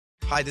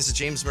Hi, this is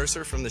James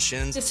Mercer from The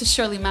Shins. This is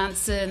Shirley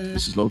Manson.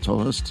 This is Lo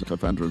Tolhurst,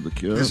 co-founder of The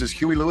Cure. This is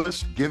Huey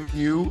Lewis giving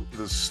you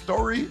the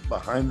story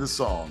behind the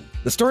song.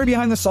 The Story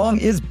Behind the Song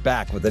is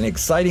back with an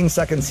exciting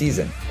second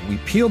season. We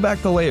peel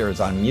back the layers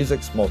on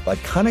music's most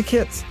iconic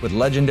hits with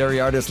legendary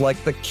artists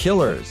like The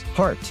Killers,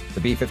 Heart, the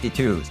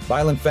B-52s,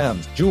 Violent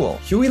Femmes, Jewel,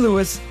 Huey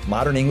Lewis,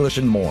 Modern English,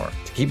 and more.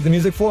 To keep the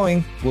music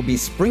flowing, we'll be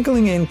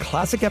sprinkling in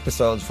classic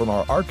episodes from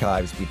our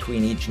archives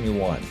between each new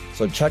one.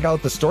 So check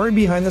out The Story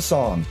Behind the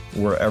Song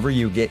wherever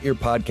you get your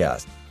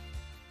podcast.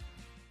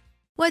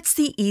 What's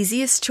the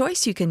easiest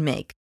choice you can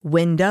make?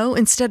 Window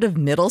instead of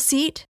middle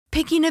seat?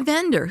 Picking a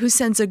vendor who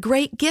sends a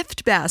great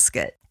gift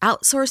basket?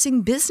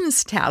 Outsourcing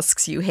business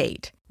tasks you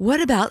hate?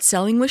 What about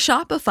selling with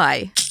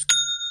Shopify?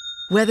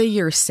 Whether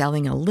you're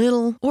selling a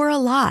little or a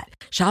lot,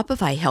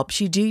 Shopify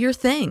helps you do your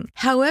thing,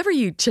 however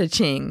you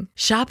cha-ching.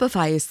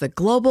 Shopify is the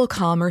global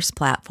commerce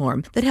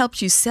platform that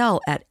helps you sell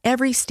at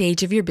every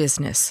stage of your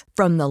business.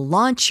 From the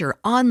launch your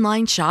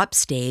online shop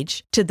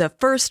stage to the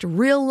first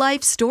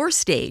real-life store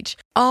stage,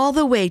 all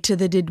the way to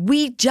the did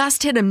we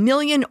just hit 1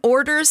 million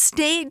orders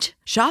stage.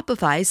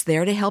 Shopify's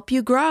there to help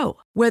you grow.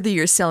 Whether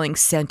you're selling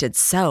scented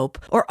soap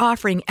or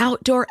offering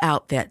outdoor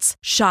outfits,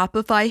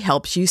 Shopify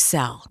helps you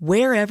sell.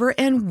 Wherever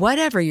and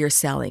whatever you're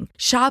selling,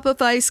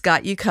 Shopify's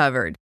got you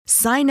covered.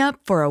 Sign up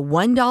for a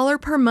 $1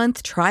 per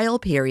month trial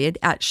period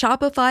at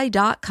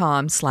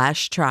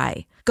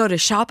shopify.com/try. Go to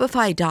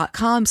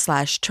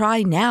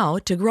shopify.com/try now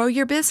to grow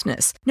your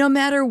business, no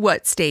matter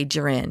what stage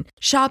you're in.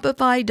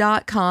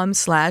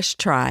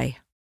 Shopify.com/try.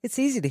 It's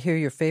easy to hear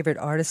your favorite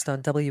artist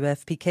on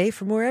WFPK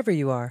from wherever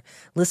you are.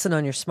 Listen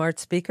on your smart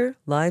speaker,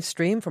 live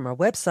stream from our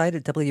website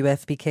at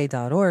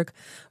WFPK.org,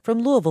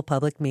 from Louisville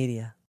Public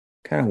Media.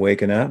 Kind of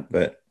waking up,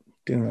 but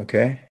doing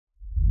okay.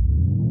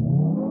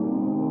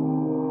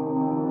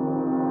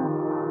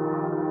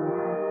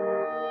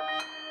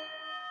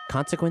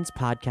 Consequence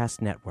Podcast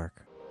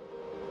Network.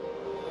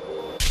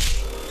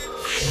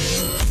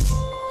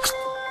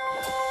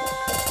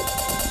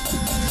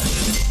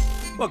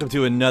 Welcome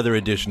to another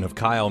edition of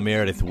Kyle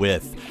Meredith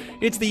With.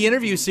 It's the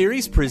interview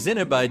series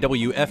presented by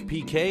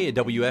WFPK at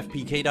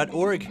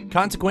WFPK.org,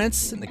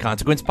 Consequence, and the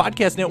Consequence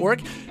Podcast Network.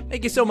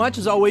 Thank you so much,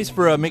 as always,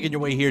 for making your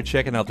way here,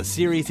 checking out the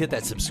series. Hit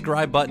that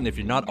subscribe button if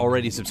you're not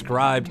already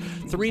subscribed.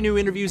 3 new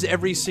interviews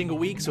every single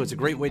week, so it's a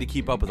great way to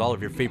keep up with all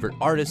of your favorite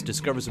artists,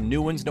 discover some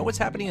new ones, know what's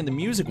happening in the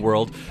music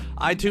world.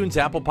 iTunes,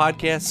 Apple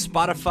Podcasts,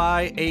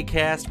 Spotify,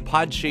 Acast,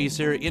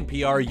 Podchaser,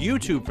 NPR,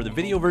 YouTube for the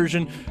video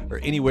version, or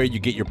anywhere you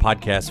get your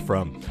podcasts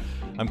from.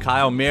 I'm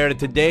Kyle Meredith.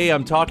 Today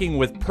I'm talking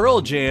with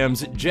Pearl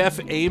Jam's Jeff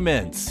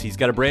Ament. He's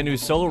got a brand new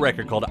solo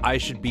record called I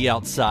Should Be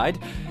Outside.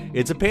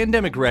 It's a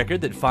pandemic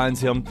record that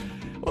finds him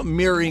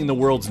mirroring the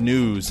world's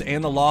news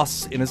and the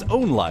loss in his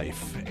own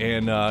life.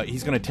 And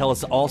he's going to tell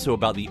us also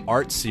about the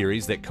art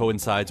series that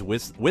coincides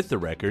with the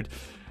record,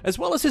 as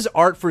well as his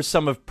art for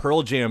some of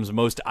Pearl Jam's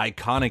most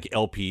iconic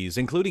LPs,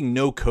 including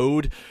No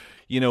Code.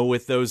 You know,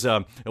 with those,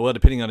 well,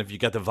 depending on if you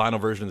got the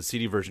vinyl version or the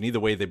CD version, either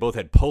way, they both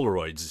had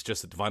Polaroids. It's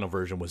just that the vinyl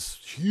version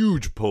was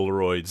huge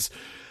Polaroids.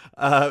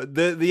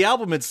 The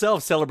album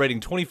itself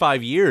celebrating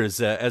 25 years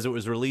as it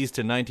was released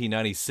in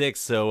 1996.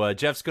 So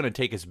Jeff's going to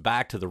take us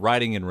back to the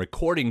writing and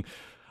recording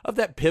of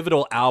that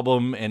pivotal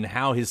album and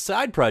how his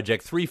side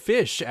project, Three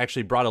Fish,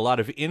 actually brought a lot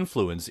of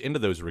influence into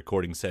those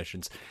recording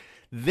sessions.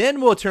 Then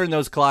we'll turn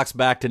those clocks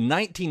back to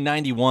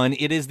 1991.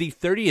 It is the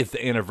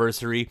 30th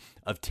anniversary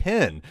of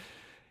 10.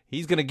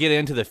 He's going to get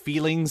into the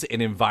feelings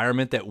and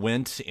environment that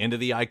went into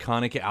the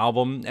iconic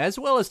album, as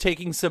well as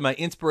taking some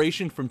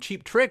inspiration from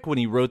Cheap Trick when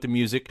he wrote the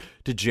music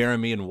to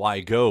Jeremy and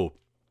Why Go.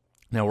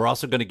 Now, we're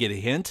also going to get a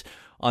hint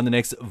on the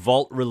next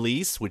Vault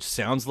release, which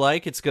sounds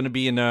like it's going to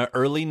be an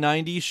early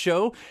 90s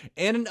show,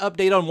 and an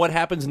update on what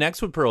happens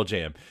next with Pearl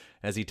Jam,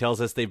 as he tells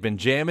us they've been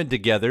jamming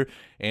together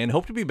and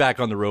hope to be back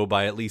on the road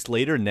by at least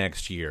later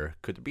next year.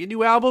 Could there be a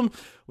new album?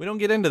 We don't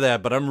get into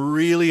that, but I'm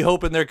really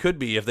hoping there could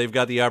be if they've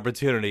got the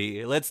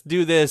opportunity. Let's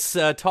do this.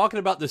 Talking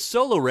about the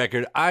solo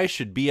record, I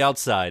Should Be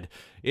Outside.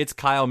 It's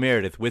Kyle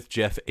Meredith with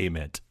Jeff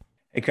Ament.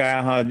 Hey,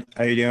 Kyle,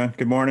 how you doing?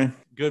 Good morning.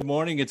 Good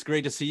morning. It's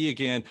great to see you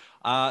again.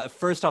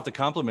 First off, the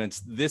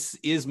compliments. This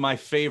is my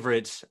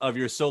favorite of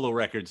your solo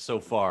records so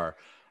far.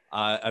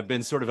 I've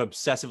been sort of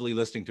obsessively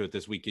listening to it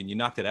this weekend. You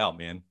knocked it out,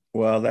 man.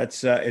 Well,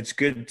 that's it's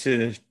good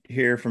to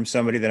hear from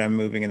somebody that I'm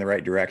moving in the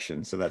right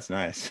direction. So that's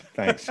nice.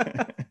 Thanks.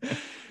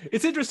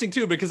 It's interesting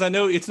too, because I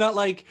know it's not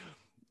like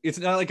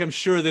I'm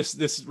sure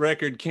this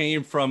record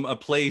came from a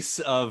place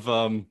of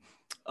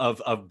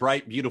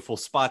bright, beautiful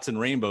spots and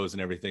rainbows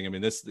and everything. I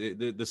mean,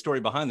 the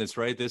story behind this,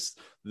 right? This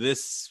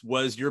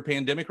was your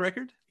pandemic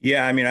record?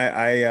 Yeah, I mean,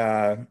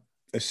 I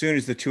as soon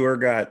as the tour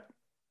got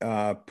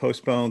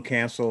postponed,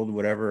 canceled,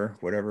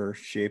 whatever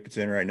shape it's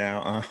in right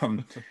now.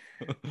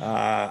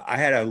 I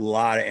had a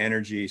lot of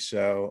energy.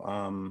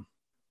 So,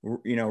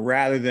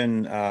 rather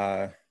than,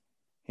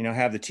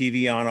 have the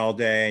TV on all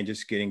day and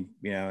just getting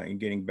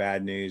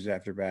bad news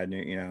after bad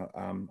news,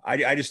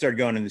 I just started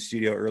going in the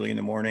studio early in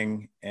the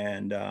morning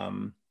and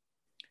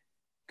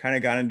kind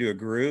of got into a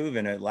groove,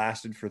 and it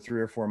lasted for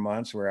 3 or 4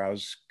 months where I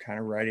was kind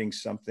of writing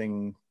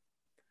something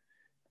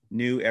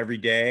new every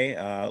day.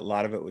 A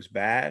lot of it was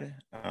bad,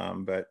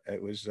 but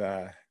it was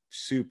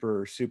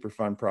super, super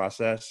fun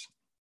process.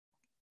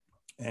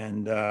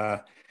 And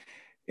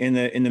in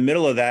the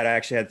middle of that, I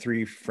actually had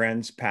 3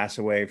 friends pass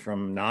away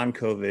from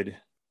non-COVID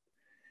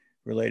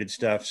related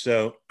stuff.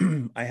 So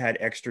I had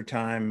extra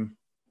time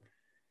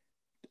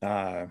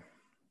to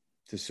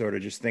sort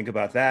of just think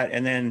about that.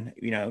 And then,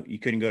 you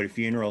couldn't go to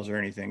funerals or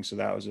anything. So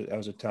that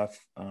was a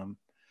tough,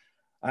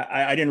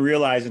 I didn't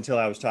realize until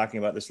I was talking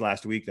about this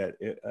last week that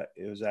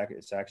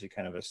it's actually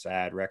kind of a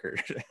sad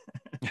record.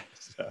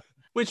 So.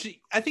 Which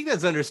I think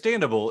that's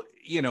understandable,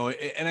 and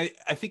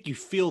I think you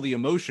feel the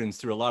emotions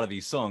through a lot of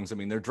these songs. I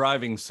mean, they're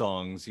driving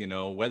songs,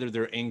 whether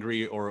they're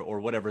angry or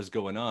whatever's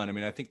going on. I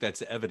mean, I think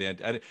that's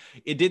evident.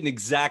 It didn't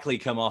exactly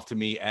come off to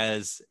me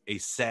as a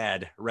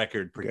sad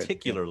record,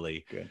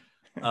 particularly. Good.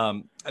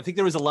 I think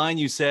there was a line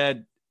you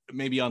said,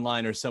 maybe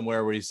online or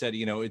somewhere, where you said,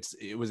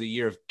 it was a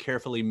year of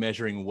carefully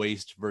measuring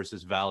waste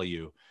versus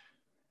value.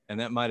 And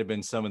that might've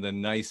been some of the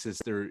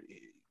nicest or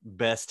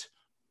best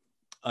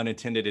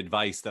unintended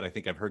advice that I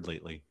think I've heard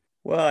lately.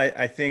 Well,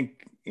 I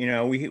think,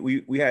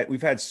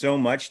 we've had so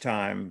much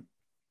time.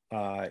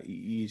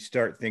 You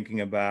start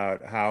thinking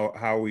about how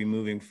are we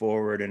moving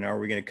forward, and are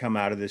we going to come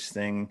out of this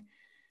thing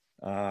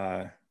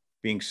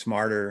being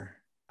smarter?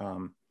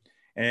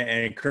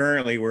 And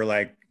currently we're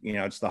like,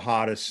 it's the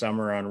hottest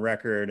summer on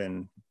record,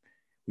 and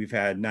we've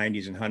had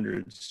 90s and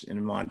 100s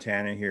in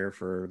Montana here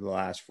for the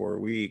last 4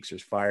 weeks.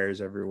 There's fires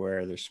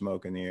everywhere. There's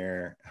smoke in the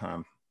air.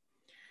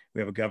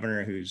 We have a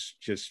governor who's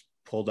just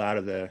pulled out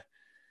of the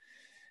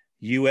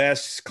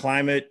U.S.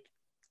 climate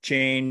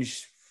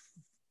change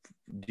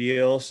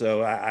deal.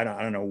 So I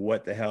don't know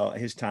what the hell.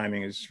 His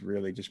timing has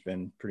really just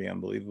been pretty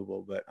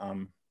unbelievable.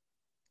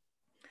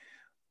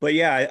 But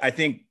yeah, I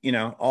think,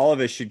 all of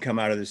us should come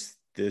out of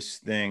this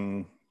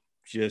thing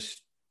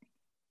just,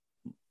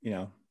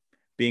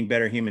 being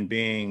better human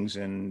beings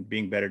and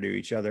being better to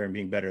each other and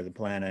being better to the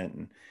planet.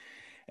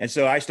 And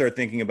so I start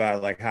thinking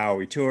about, like, how are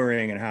we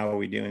touring and how are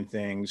we doing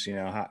things,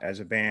 as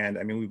a band.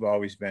 I mean, we've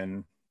always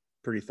been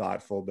pretty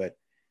thoughtful, but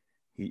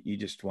you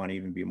just want to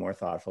even be more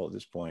thoughtful at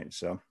this point.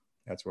 So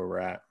that's where we're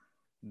at.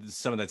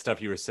 Some of that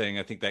stuff you were saying,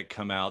 I think that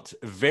come out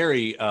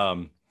very,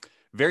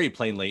 very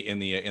plainly in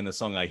the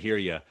song "I Hear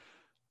Ya."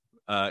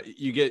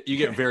 You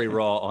get very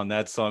raw on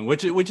that song,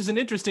 which is an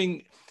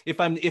interesting, if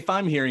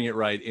I'm hearing it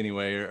right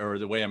anyway, or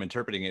the way I'm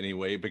interpreting it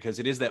anyway, because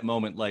it is that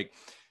moment, like,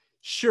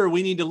 sure,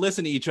 we need to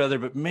listen to each other,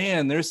 but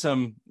man, there's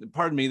some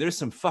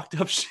fucked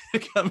up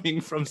shit coming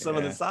from some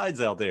of the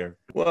sides out there.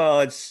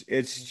 Well, it's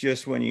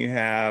just when you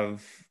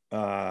have,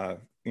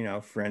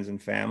 friends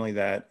and family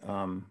that,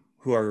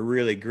 who are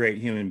really great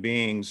human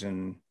beings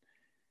and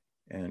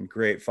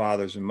great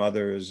fathers and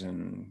mothers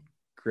and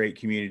great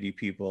community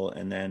people.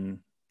 And then,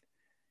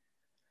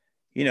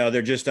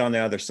 they're just on the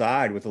other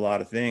side with a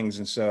lot of things.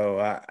 And so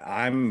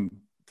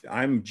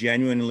I'm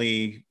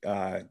genuinely,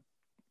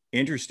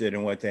 interested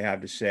in what they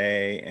have to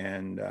say.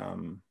 And,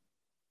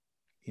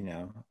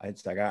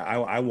 it's like,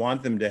 I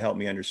want them to help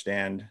me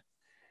understand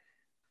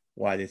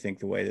why they think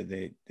the way that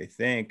they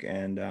think.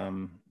 And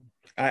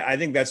I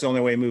think that's the only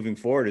way moving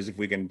forward, is if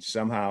we can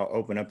somehow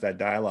open up that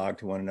dialogue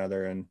to one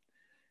another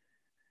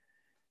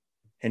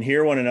and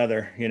hear one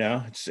another,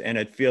 and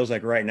it feels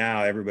like right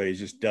now everybody's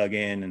just dug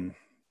in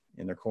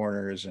their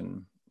corners,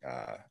 and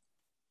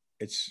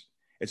it's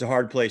a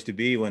hard place to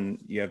be when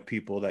you have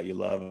people that you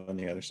love on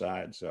the other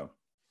side. So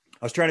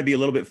I was trying to be a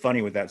little bit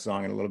funny with that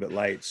song and a little bit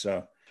light.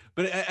 So,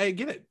 but I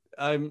get it.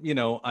 I'm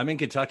in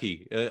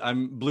Kentucky.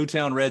 I'm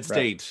Bluetown Red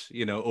State,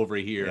 over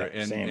here.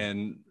 Yeah,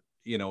 and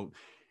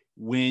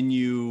when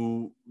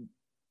you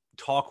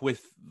talk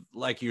with,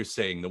 like you're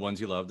saying, the ones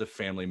you love, the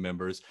family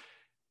members,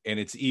 and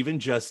it's even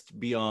just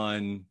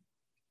beyond,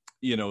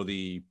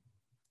 the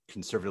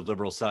conservative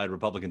liberal side,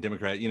 Republican,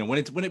 Democrat,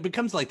 when it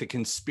becomes like the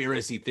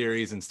conspiracy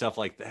theories and stuff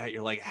like that,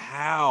 you're like,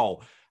 how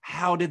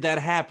did that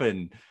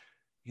happen?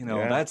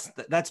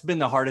 That's been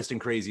the hardest and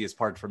craziest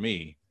part for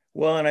me.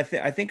 Well, and I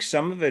think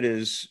some of it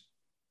is,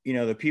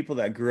 the people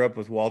that grew up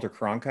with Walter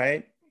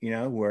Cronkite,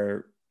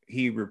 where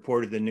he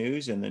reported the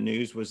news and the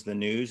news was the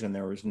news, and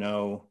there was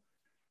no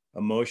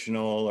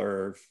emotional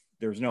or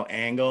there was no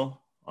angle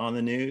on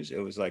the news. It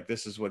was like,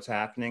 this is what's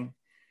happening.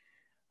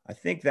 I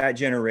think that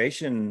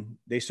generation,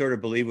 they sort of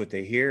believe what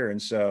they hear.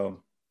 And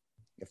so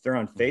if they're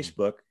on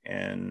Facebook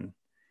and,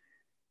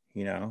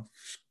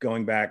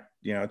 going back,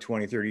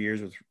 20, 30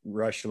 years with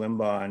Rush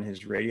Limbaugh on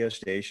his radio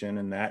station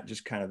and that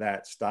just kind of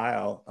that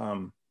style,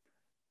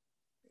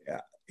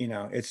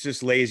 it's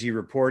just lazy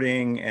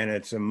reporting, and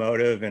it's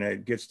emotive, and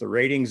it gets the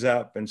ratings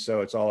up. And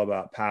so it's all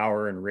about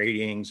power and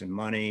ratings and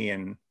money.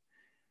 And,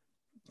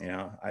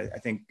 I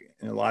think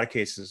in a lot of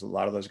cases, a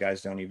lot of those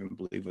guys don't even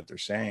believe what they're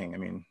saying. I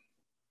mean,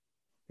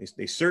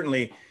 they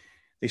certainly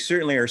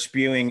are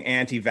spewing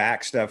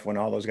anti-vax stuff when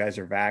all those guys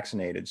are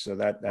vaccinated. So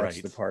that's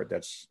right. The part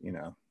that's,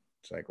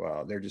 it's like,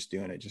 well, they're just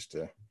doing it just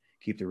to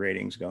keep the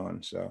ratings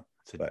going. So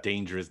it's a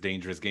dangerous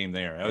game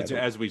there,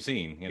 as we've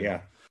seen. Yeah.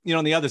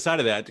 on the other side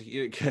of that,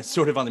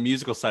 sort of on the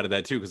musical side of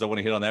that too, because I want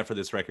to hit on that for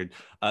this record.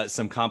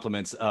 Some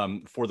compliments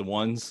For the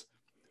Ones.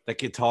 That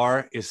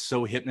guitar is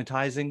so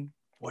hypnotizing.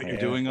 What you're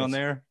doing on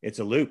there. It's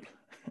a loop.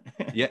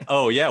 Yeah.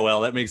 Oh yeah.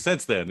 Well, that makes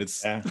sense then.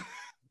 It's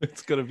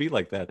it's gonna be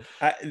like that.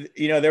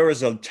 There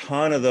was a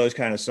ton of those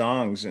kind of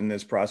songs in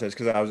this process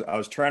because I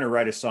was trying to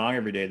write a song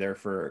every day there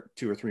for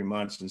 2 or 3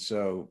 months, and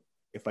so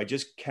if I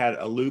just had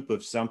a loop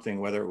of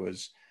something, whether it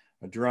was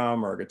a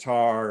drum or a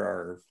guitar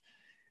or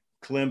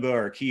kalimba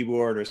or a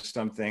keyboard or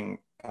something,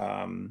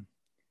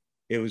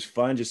 it was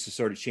fun just to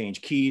sort of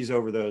change keys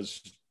over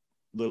those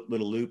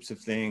little loops of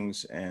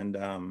things. And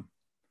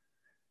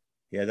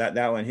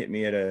that one hit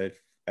me at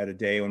a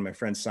day when my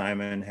friend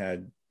Simon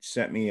had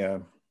sent me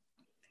a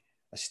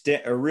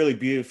really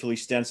beautifully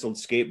stenciled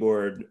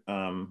skateboard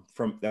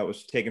that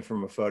was taken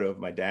from a photo of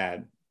my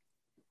dad.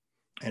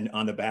 And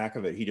on the back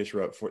of it, he just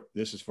wrote,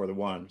 "This is for the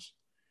ones."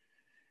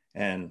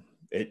 And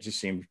it just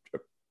seemed,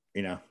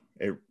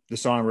 the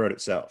song wrote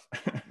itself.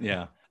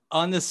 Yeah.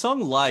 On the song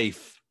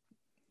Life,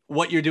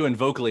 what you're doing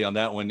vocally on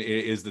that one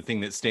is the thing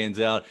that stands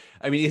out.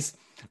 I mean,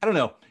 I don't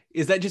know.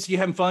 Is that just you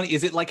having fun?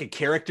 Is it like a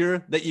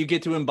character that you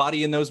get to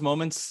embody in those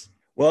moments?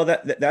 Well,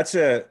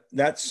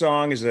 that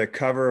song is a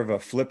cover of a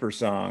Flipper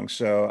song.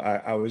 So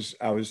I was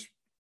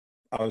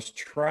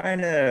trying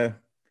to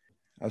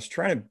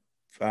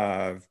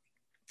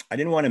I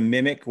didn't want to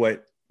mimic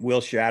what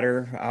Will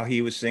Shatter, how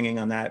he was singing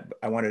on that.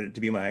 I wanted it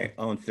to be my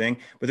own thing.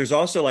 But there's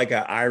also like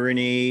an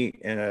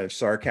irony and a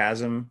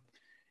sarcasm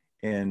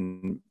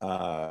in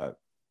how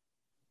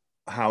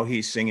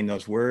he's singing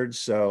those words.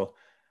 So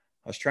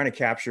I was trying to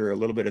capture a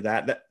little bit of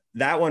that.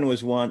 That one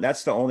was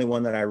that's the only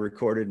one that I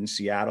recorded in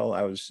Seattle.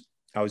 I was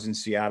in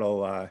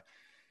Seattle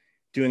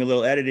doing a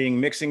little editing,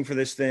 mixing for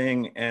this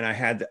thing. And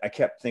I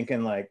kept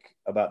thinking like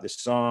about this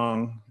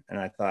song, and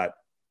I thought,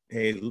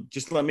 hey,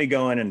 just let me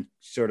go in and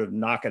sort of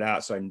knock it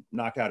out. So I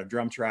knocked out a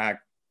drum track,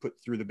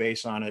 threw the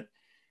bass on it.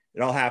 It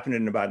all happened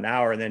in about an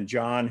hour. And then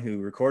John, who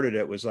recorded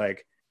it, was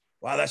like,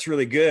 wow, that's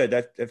really good.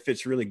 That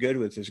fits really good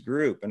with this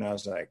group. And I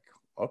was like,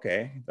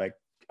 okay. Like,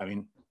 I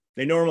mean,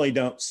 they normally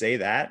don't say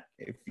that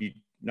if you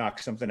knock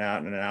something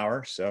out in an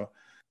hour. So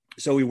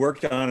we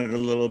worked on it a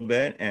little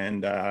bit,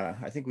 and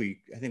I think we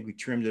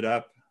trimmed it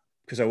up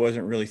because I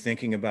wasn't really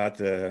thinking about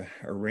the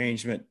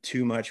arrangement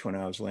too much when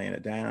I was laying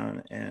it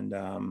down.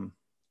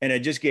 And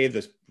it just gave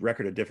this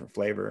record a different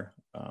flavor.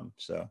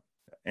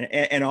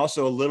 And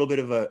also a little bit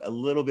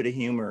of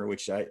humor,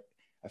 which I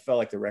felt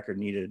like the record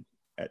needed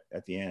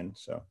at the end.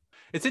 So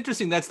it's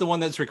interesting. That's the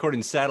one that's recorded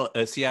in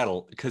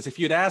Seattle. Because if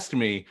you'd asked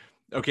me,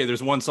 okay,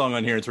 there's one song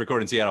on here, it's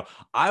recorded in Seattle,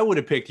 I would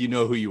have picked You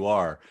Know Who You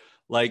Are.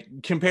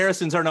 Like,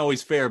 comparisons aren't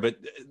always fair, but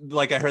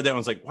like I heard that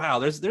one's like, wow,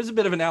 there's a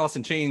bit of an Alice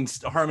in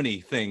Chains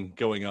harmony thing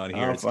going on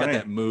here. It's got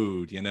that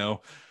mood,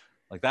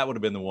 like that would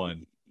have been the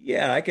one.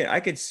 Yeah, I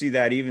could see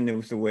that even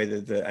with the way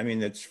that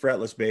it's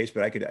fretless bass,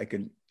 but I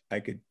could,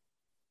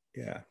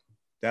 yeah,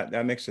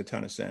 that makes a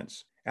ton of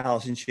sense.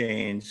 Alice in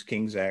Chains,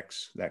 King's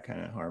X, that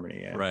kind of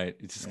harmony. Yeah. Right.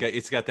 It's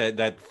got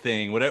that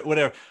thing,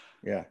 whatever.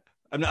 Yeah.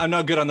 I'm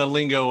not good on the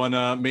lingo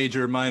on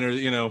major, minor,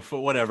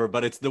 whatever,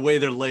 but it's the way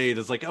they're laid.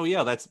 It's like, oh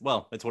yeah, that's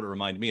what it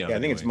reminded me of. Yeah, I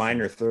think it's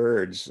minor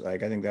thirds.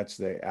 Like, I think that's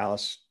the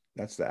Alice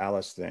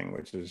thing,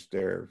 which is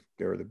they're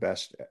the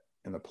best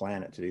in the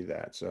planet to do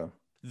that. So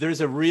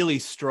there's a really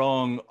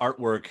strong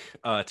artwork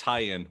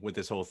tie-in with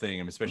this whole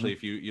thing, and especially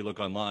if you look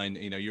online,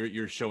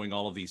 you're showing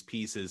all of these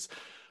pieces.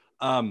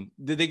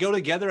 Did they go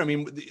together? I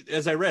mean,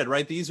 as I read,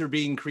 right, these are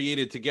being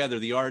created together,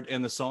 the art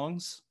and the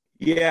songs.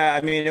 Yeah,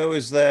 I mean, it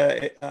was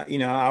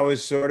I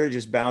was sort of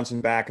just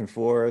bouncing back and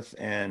forth,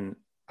 and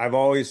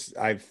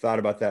I've thought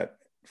about that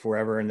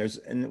forever. And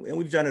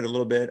we've done it a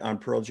little bit on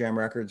Pearl Jam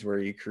records where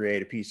you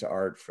create a piece of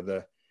art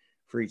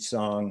for each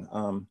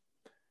song.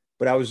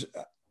 But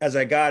as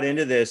I got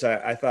into this,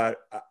 I thought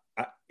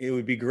it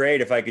would be great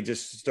if I could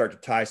just start to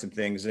tie some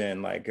things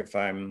in. Like if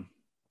I'm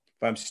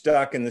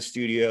stuck in the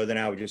studio, then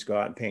I would just go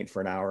out and paint for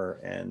an hour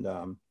and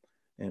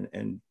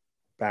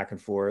back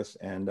and forth.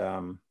 And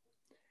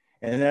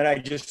then I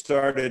just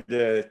started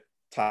to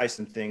tie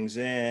some things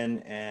in.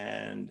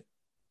 And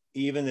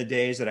even the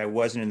days that I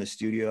wasn't in the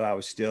studio, I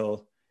was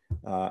still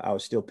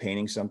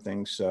painting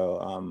something.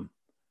 So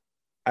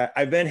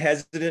I've been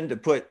hesitant to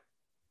put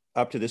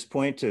up to this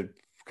point to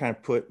kind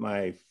of put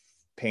my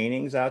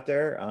paintings out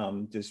there,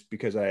 just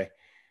because I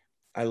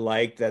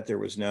liked that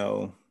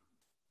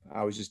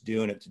I was just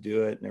doing it to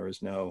do it. And there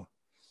was no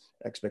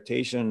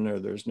expectation, or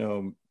there's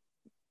no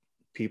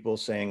people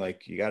saying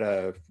like, you got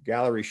a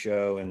gallery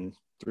show in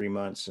 3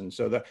 months. And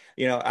so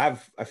I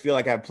feel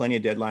like I have plenty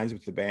of deadlines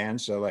with the band.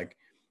 So like,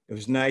 it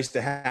was nice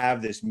to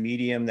have this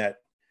medium that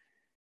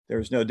there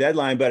was no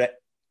deadline,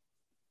 but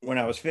when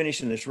I was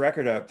finishing this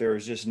record up, there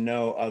was just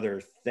no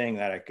other thing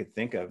that I could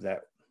think of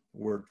that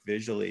worked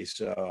visually.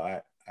 So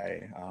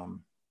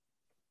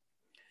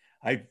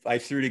I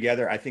threw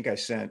together, I think I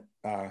sent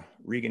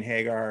Regan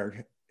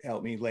Hagar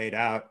helped me lay it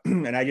out,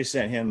 and I just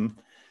sent him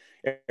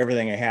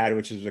everything I had,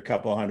 which was a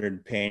couple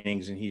hundred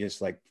paintings, and he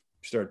just like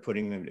started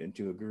putting them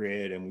into a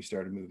grid, and we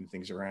started moving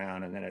things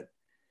around, and then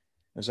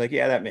was like,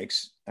 yeah, that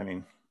makes, I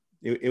mean,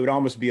 it would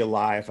almost be a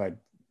lie if I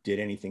did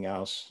anything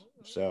else.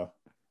 So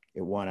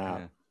it won out.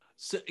 Yeah.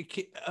 So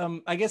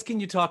I guess, can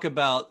you talk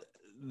about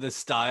the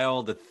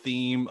style, the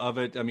theme of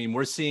it? I mean,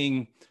 we're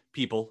seeing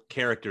people,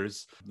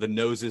 characters, the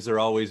noses are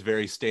always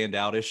very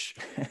standoutish.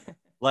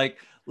 like,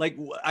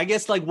 I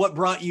guess, like, what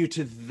brought you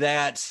to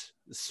that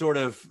sort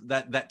of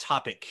that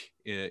topic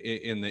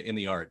in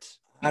the art?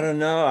 I don't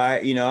know.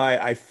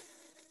 I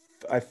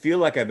feel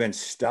like I've been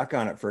stuck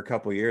on it for a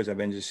couple of years. I've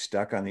been just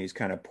stuck on these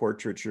kind of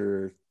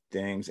portraiture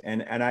things.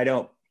 And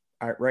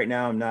right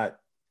now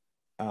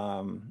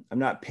I'm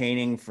not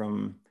painting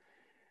from,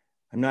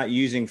 I'm not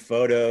using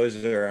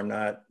photos, or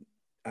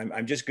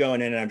I'm just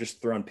going in and I'm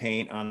just throwing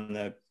paint on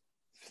the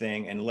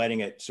thing and letting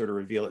it sort of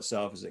reveal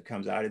itself as it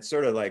comes out. It's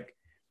sort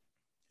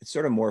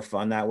of more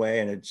fun that way.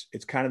 And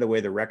it's kind of the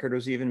way the record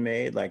was even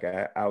made. Like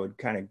I would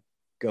kind of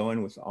go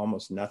in with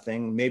almost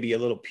nothing, maybe a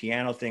little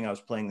piano thing I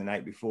was playing the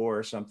night before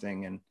or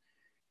something.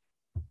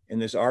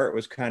 And this art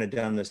was kind of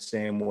done the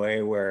same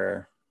way,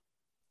 where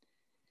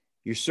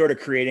you're sort of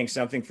creating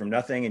something from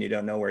nothing and you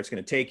don't know where it's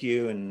going to take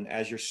you. And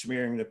as you're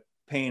smearing the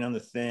paint on the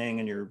thing,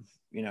 and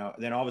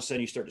then all of a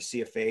sudden you start to see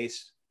a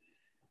face,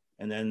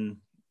 and then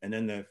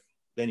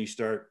you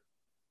start,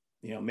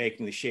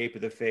 making the shape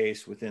of the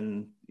face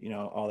within,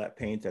 all that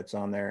paint that's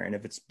on there. And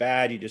if it's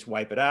bad, you just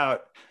wipe it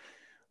out,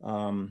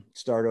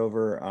 start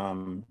over.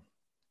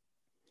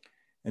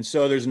 And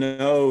so there's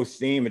no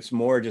theme. It's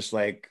more just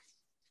like,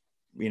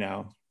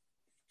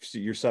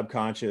 your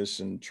subconscious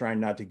and trying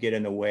not to get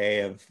in the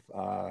way of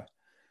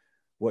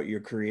what you're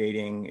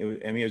creating.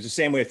 It was the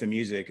same way with the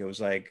music. It was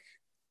like,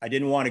 I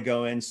didn't want to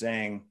go in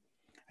saying,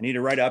 I need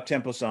to write an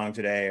up-tempo song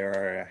today,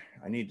 or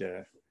I need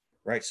to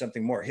write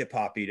something more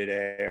hip-hoppy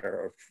today,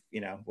 or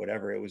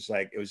whatever. It was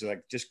like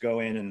just go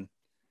in, and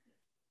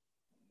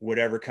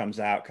whatever comes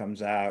out.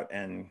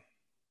 And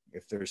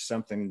if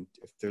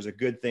there's a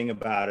good thing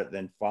about it,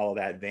 then follow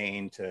that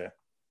vein to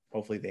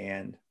hopefully the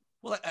end.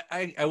 Well,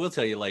 I will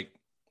tell you, like,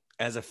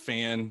 as a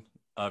fan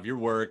of your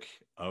work,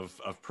 of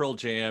Pearl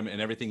Jam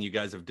and everything you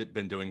guys have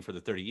been doing for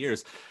the 30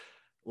 years,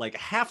 like,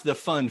 half the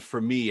fun for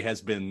me has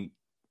been,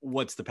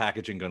 what's the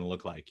packaging going to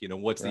look like?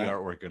 What's the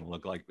artwork going to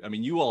look like? I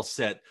mean, you all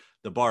set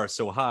the bar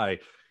so high.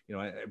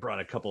 I brought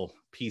a couple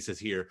pieces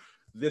here.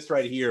 This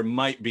right here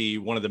might be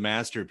one of the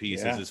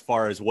masterpieces as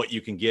far as what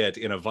you can get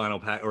in a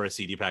vinyl pack or a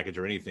CD package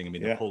or anything. I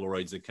mean, the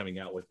Polaroids that are coming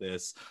out with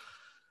this,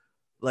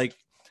 like,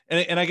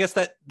 and I guess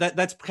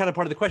that's kind of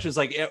part of the question is,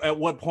 like, at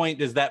what point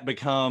does that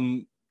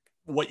become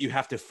what you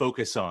have to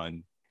focus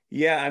on?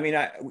 Yeah. I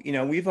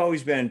mean, we've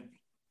always been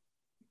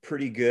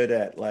pretty good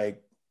at,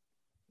 like,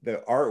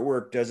 the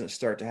artwork doesn't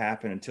start to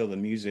happen until the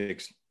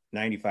music's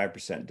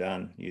 95%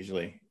 done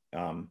usually.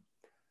 I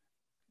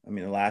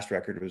mean, the last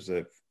record was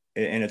and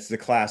it's the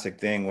classic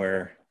thing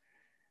where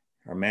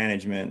our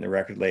management and the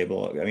record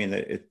label, I mean,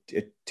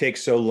 it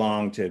takes so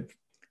long to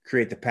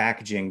create the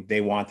packaging.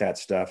 They want that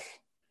stuff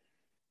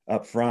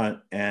up front.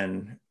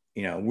 And,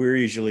 we're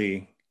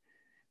usually,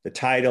 the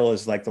title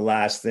is like the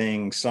last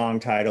thing. Song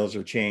titles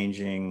are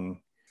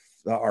changing.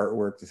 The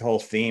artwork, the whole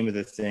theme of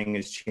the thing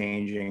is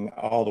changing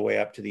all the way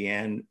up to the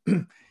end.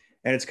 And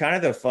it's kind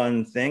of the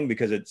fun thing,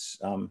 because it's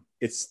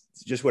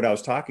just what I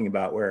was talking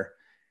about, where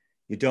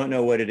you don't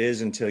know what it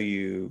is until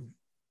you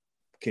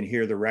can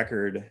hear the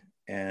record,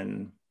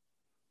 and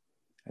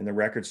the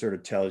record sort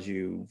of tells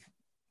you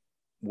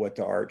what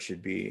the art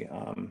should be.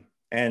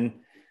 And,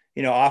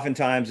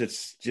 oftentimes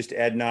it's just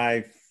Ed and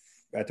I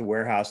at the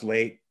warehouse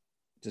late,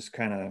 just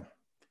kind of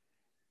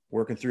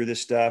working through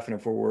this stuff. And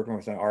if we're working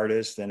with an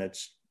artist, then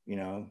it's,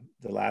 the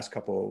last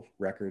couple of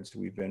records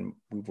we've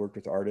worked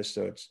with artists.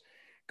 So it's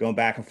going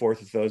back and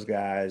forth with those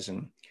guys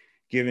and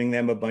giving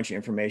them a bunch of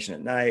information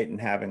at night and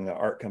having the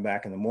art come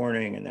back in the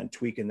morning, and then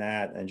tweaking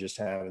that and just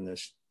having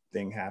this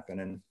thing happen.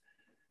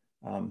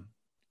 And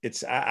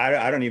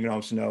I don't even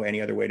almost know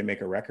any other way to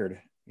make a record.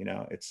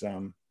 It's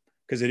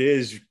because it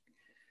is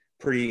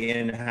pretty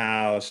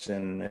in-house,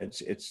 and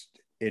it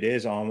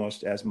is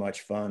almost as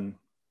much fun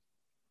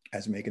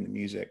as making the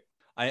music.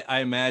 I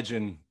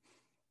imagine,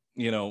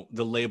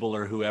 the label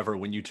or whoever,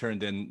 when you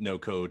turned in No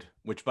Code,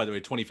 which, by the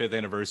way, 25th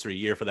anniversary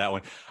year for that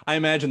one, I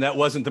imagine that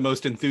wasn't the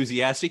most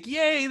enthusiastic,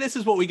 yay, this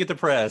is what we get to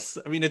press.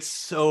 I mean, there's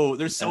so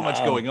much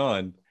going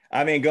on.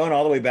 I mean, going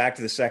all the way back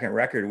to the second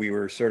record, we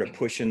were sort of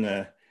pushing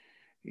the,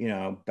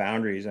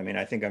 boundaries. I mean,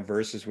 I think on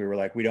Versus, we were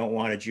like, we don't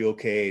want a jewel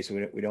case.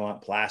 We don't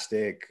want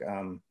plastic.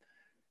 And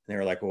they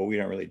were like, well, we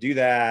don't really do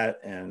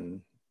that.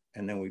 And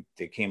then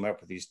they came up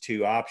with these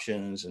two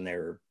options, and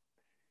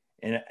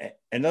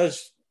and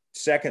those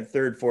second,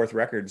 third, fourth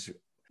records,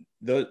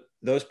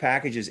 those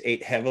packages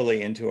ate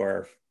heavily into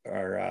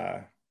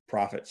our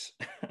profits.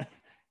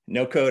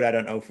 No Code, I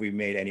don't know if we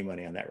made any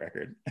money on that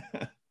record.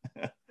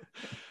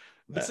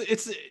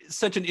 It's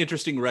such an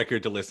interesting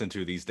record to listen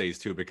to these days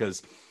too,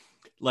 because,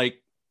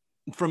 like,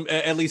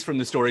 at least from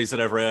the stories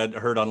that I've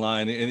heard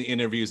online in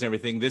interviews and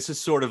everything, this is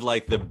sort of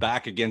like the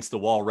back against the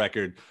wall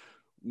record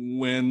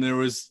when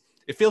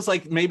It feels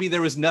like maybe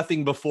there was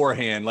nothing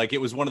beforehand. Like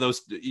it was one of those,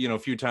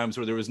 few times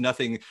where there was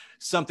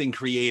something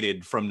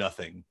created from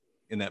nothing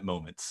in that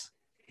moment.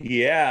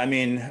 Yeah, I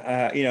mean,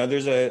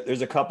 there's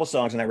a couple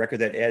songs on that record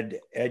that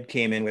Ed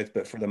came in with,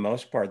 but for the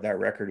most part, that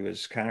record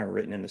was kind of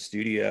written in the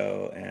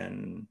studio,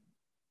 and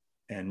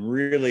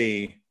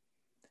really,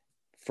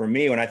 for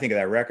me, when I think of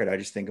that record, I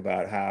just think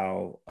about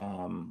how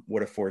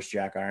what a force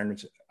Jack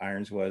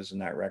Irons was in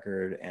that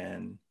record,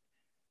 and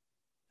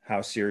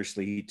how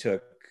seriously he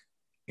took,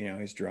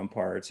 his drum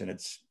parts, and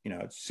it's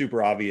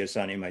super obvious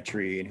on In My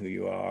Tree and Who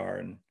You Are,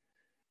 and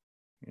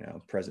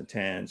present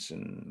tense,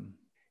 and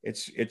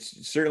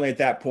it's certainly at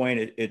that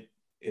point it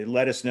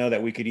let us know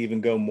that we could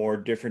even go more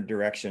different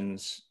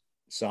directions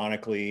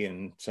sonically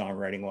and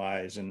songwriting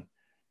wise, and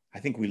I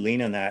think we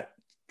lean on that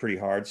pretty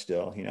hard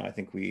still. I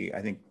think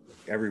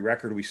every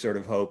record we sort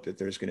of hope that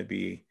there's going to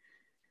be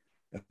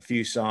a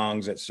few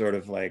songs that sort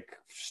of like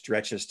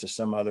stretch us to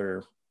some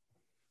other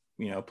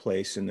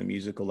place in the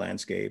musical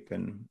landscape.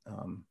 And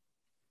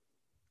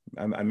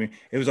I mean,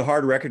 it was a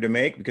hard record to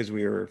make because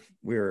we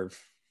were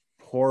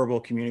horrible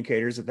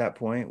communicators at that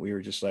point. We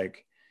were just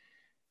like,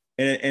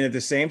 and at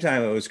the same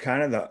time, it was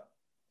kind of the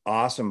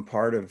awesome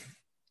part of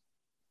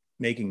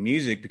making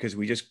music, because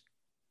we just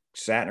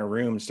sat in a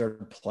room and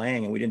started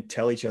playing, and we didn't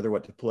tell each other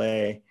what to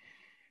play.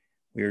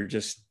 We were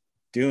just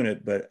doing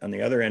it. But on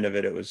the other end of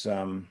it, it was,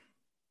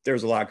 there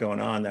was a lot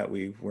going on that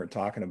we weren't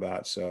talking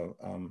about. So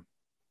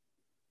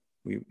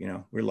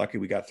we're lucky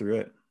we got through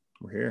it.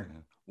 We're here.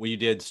 Well, you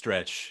did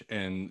stretch,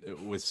 and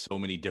with so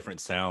many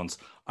different sounds.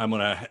 I'm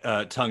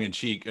gonna tongue in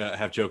cheek,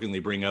 half jokingly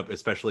bring up,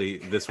 especially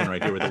this one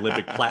right here with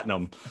Olympic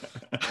Platinum.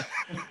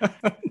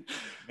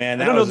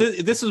 Man, I don't know.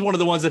 This is one of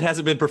the ones that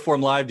hasn't been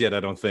performed live yet, I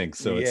don't think.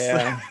 So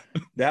yeah,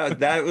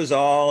 that was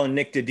all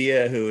Nick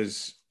Didia, who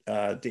was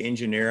the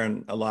engineer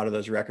on a lot of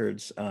those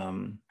records. At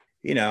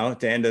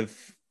the end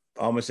of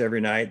almost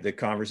every night, the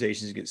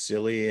conversations get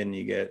silly, and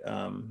you get,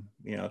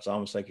 it's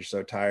almost like you're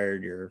so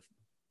tired,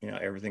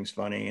 everything's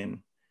funny. And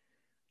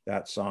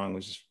that song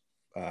was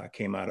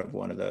came out of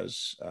one of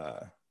those,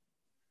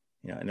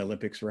 and the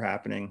Olympics were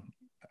happening.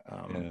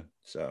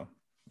 So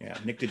yeah,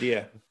 Nick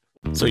Didia.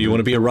 So you want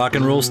to be a rock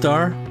and roll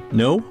star?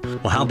 No?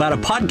 Well, how about a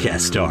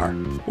podcast star?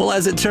 Well,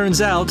 as it turns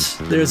out,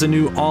 there's a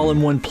new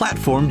all-in-one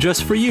platform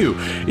just for you.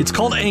 It's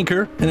called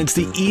Anchor, and it's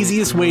the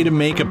easiest way to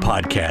make a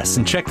podcast.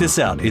 And check this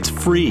out. It's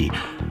free.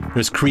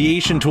 There's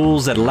creation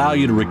tools that allow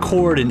you to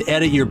record and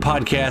edit your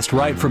podcast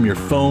right from your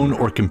phone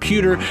or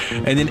computer.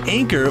 And then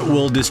Anchor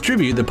will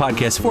distribute the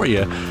podcast for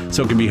you,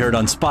 so it can be heard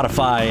on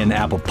Spotify and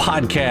Apple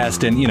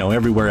Podcast and,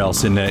 everywhere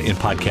else in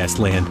podcast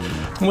land.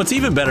 And what's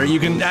even better, you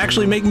can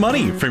actually make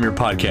money from your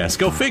podcast.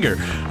 Go figure.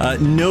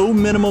 No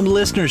minimum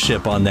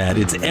listenership on that.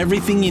 It's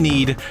everything you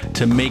need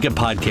to make a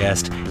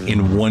podcast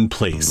in one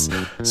place.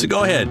 So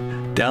go ahead,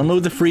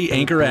 download the free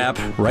Anchor app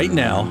right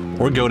now,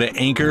 or go to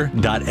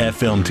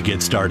anchor.fm to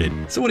get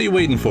started. So what are you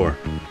waiting for?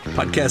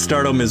 Podcast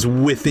stardom is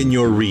within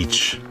your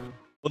reach.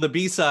 Well, the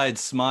B-side,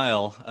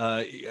 Smile,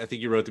 I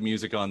think you wrote the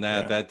music on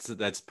that. Yeah.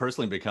 That's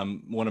personally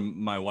become one of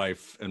my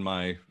wife and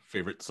my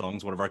favorite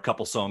songs, one of our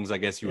couple songs, I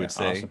guess you would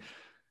say. Awesome.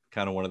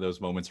 Kind of one of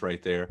those moments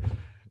right there.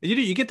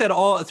 You get that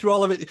all through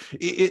all of it.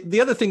 The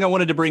other thing I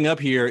wanted to bring up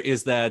here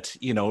is that,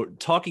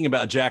 talking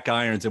about Jack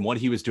Irons and what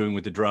he was doing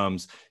with the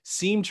drums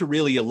seemed to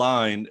really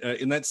align.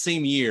 In that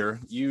same year,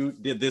 you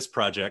did this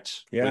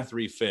project with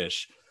Three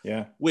Fish.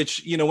 Yeah.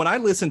 Which, when I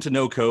listen to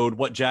No Code,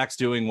 what Jack's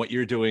doing, what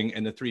you're doing,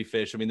 and the Three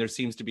Fish, I mean, there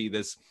seems to be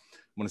this, I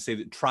want to say,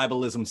 the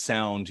tribalism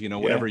sound,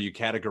 whatever you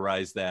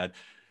categorize that,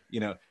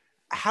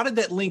 How did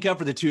that link up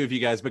for the two of you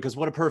guys? Because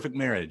what a perfect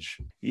marriage.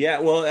 Yeah.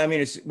 Well, I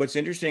mean, what's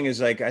interesting is,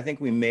 like, I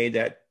think we made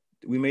that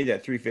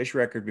Three Fish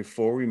record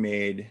before we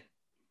made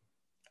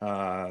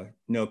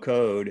No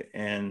Code.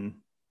 And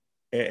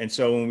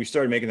so when we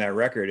started making that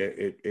record,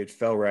 it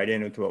fell right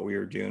in with what we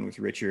were doing with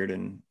Richard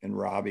and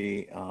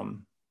Robbie.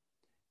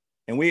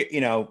 And we,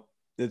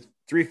 the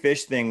Three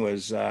Fish thing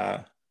was,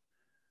 there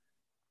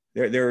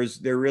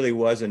really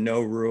was a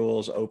no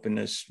rules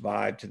openness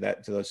vibe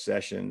to those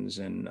sessions.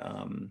 And,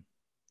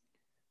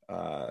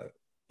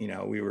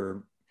 we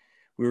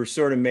were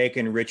sort of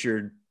making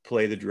Richard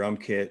play the drum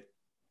kit,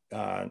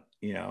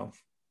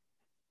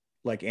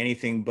 like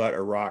anything but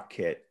a rock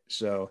kit.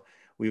 So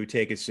we would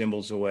take his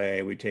cymbals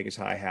away, we'd take his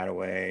hi-hat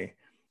away,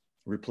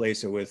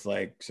 replace it with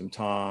like some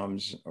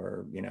toms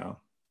or,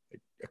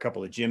 a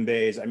couple of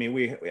djembes. I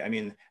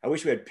mean, I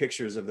wish we had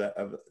pictures of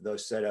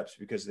those setups,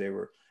 because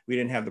we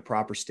didn't have the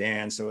proper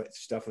stand. So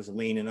stuff was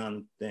leaning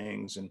on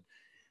things.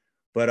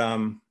 But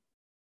I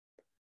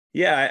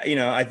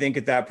think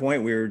at that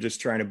point we were just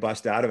trying to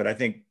bust out of it. I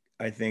think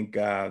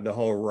the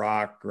whole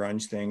rock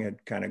grunge thing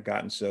had kind of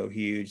gotten so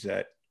huge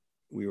that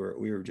we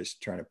were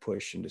just trying to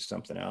push into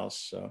something else.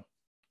 So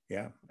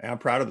yeah, I'm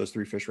proud of those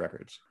Three Fish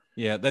records.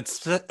 Yeah,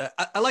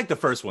 I like the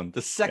first one.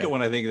 The second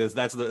one, I think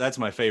that's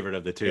my favorite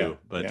of the two.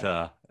 That's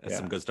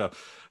some good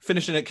stuff.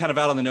 Finishing it kind of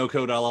out on the No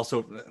Code.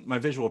 My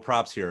visual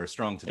props here are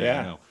strong today. Yeah,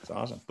 I know. It's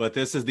awesome. But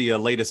this is the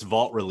latest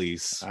Vault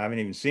release. I haven't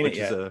even seen it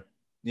yet.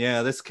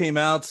 Yeah, this came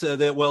out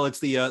it's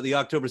the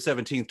October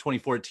 17th,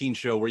 2014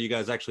 show where you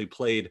guys actually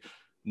played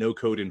No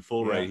Code in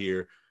full right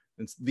here.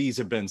 And these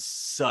have been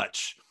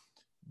such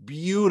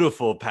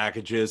beautiful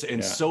packages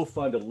and so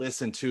fun to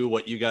listen to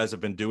what you guys have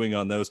been doing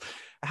on those.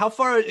 How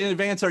far in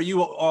advance are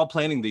you all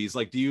planning these?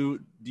 Like, do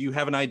you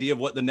have an idea of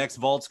what the next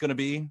vault's going to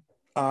be?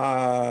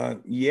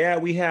 Yeah,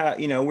 we have,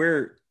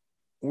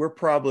 we're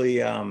probably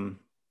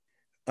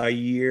a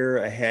year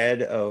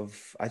ahead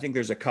of, I think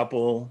there's a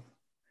couple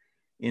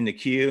in the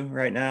queue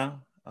right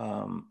now.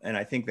 And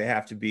I think they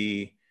have to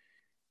be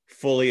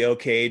fully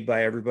okayed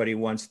by everybody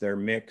once they're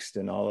mixed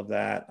and all of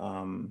that.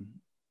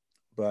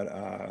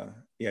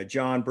 Yeah,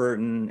 John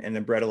Burton and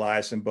then Brett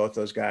Eliason, both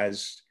those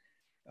guys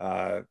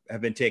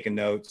have been taking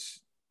notes.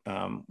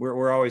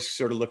 We're always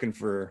sort of looking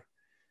for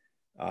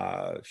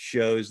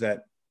shows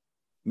that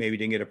maybe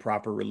didn't get a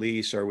proper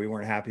release or we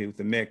weren't happy with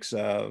the mix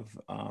of.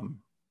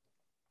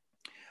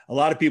 A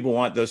lot of people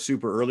want those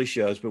super early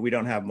shows, but we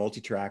don't have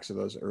multi-tracks of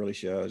those early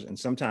shows. And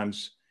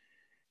sometimes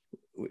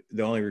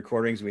the only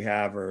recordings we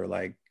have are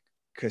like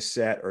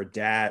cassette or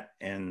DAT.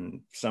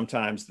 And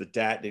sometimes the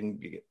DAT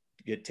didn't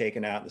get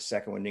taken out. The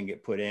second one didn't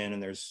get put in.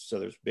 And there's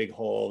big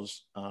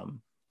holes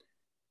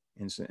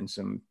in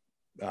some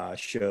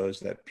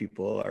shows that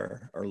people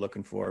are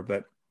looking for.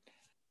 But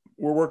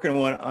we're working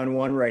on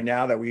one right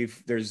now that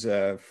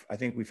I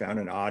think we found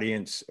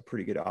a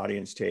pretty good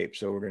audience tape.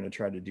 So we're going to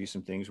try to do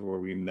some things where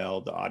we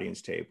meld the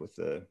audience tape with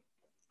the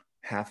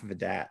half of a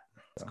DAT.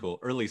 That's cool.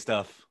 Early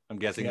stuff, I'm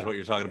guessing is what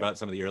you're talking about,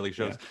 some of the early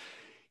shows.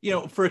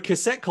 For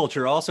cassette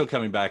culture also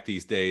coming back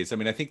these days, I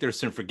mean, I think there's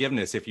some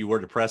forgiveness if you were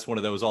to press one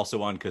of those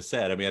also on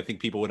cassette. I mean, I think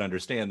people would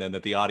understand then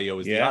that the audio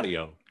is the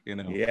audio,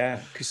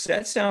 Yeah,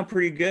 cassettes sound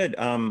pretty good.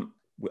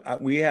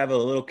 We have a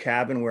little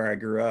cabin where I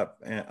grew up,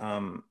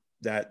 and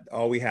that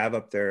all we have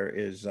up there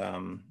is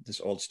this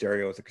old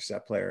stereo with a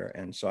cassette player.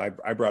 And so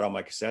I brought all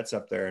my cassettes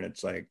up there, and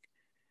it's like,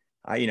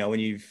 when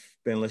you've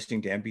been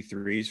listening to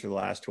MP3s for the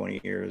last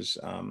 20 years,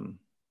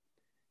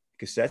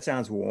 cassette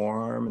sounds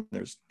warm, and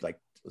there's like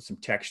some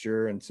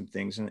texture and some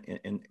things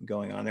in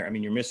going on there. I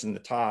mean, you're missing the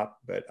top,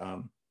 but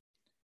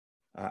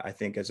I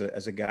think as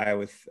a guy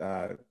with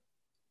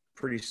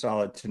pretty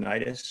solid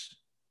tinnitus,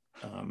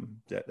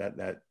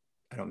 that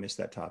I don't miss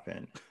that top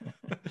end.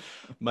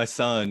 My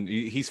son,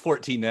 he's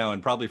 14 now,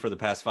 and probably for the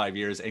past 5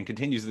 years, and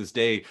continues this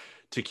day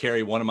to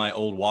carry one of my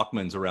old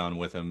Walkmans around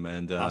with him.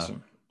 And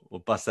awesome.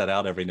 We'll bust that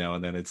out every now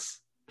and then.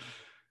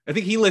 I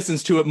think he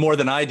listens to it more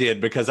than I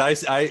did, because I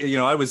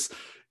was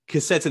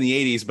cassettes in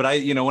the 80s, but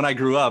when I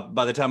grew up,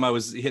 by the time I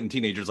was hitting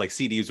teenagers, like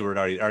CDs were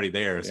already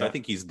there. So I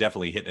think he's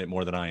definitely hitting it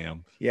more than I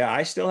am. Yeah.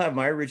 I still have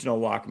my original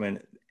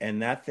Walkman,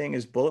 and that thing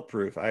is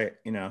bulletproof. I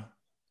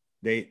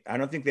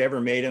don't think they ever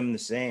made them the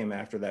same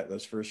after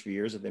those first few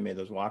years that they made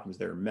those Walkmans.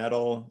 They were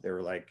metal. They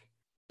were like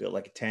built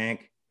like a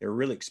tank. They were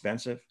really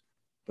expensive,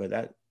 but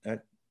that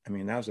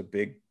was a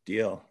big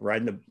deal.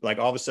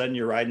 All of a sudden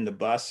you're riding the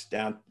bus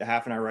down a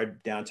half an hour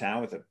ride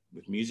downtown with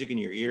music in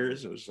your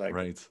ears. It was like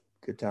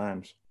good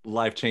times.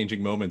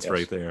 Life-changing moments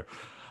right there.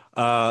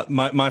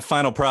 My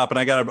final prop, and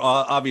I got to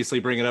obviously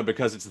bring it up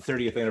because it's the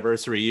 30th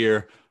anniversary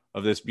year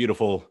of this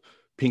beautiful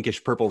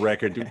pinkish purple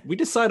record. Did we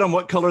decide on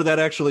what color that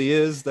actually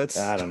is?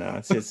 I don't know.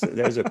 It's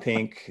there's a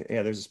pink.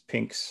 Yeah, there's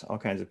pinks, all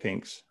kinds of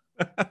pinks.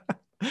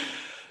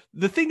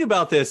 The thing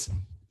about this,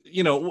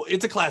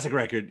 it's a classic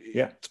record.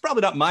 Yeah. It's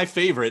probably not my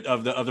favorite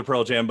of the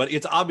Pearl Jam, but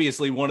it's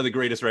obviously one of the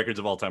greatest records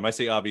of all time. I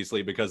say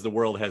obviously because the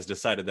world has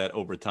decided that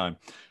over time.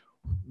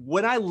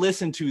 When I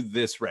listen to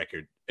this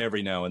record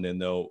every now and then,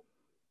 though,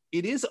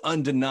 it is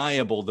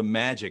undeniable the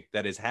magic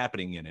that is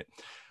happening in it.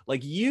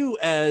 Like, you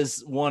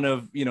as one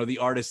of, the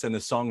artists and the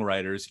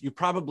songwriters, you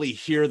probably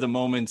hear the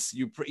moments,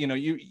 you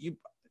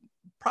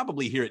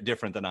probably hear it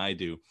different than I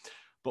do.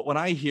 But when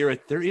I hear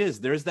it,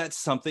 there's that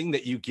something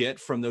that you get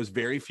from those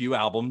very few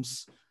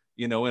albums,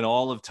 in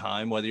all of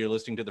time, whether you're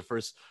listening to the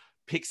first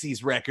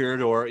Pixies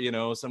record or,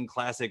 some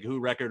classic Who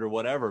record or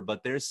whatever,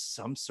 but there's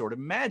some sort of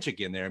magic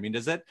in there. I mean,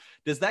 does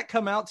that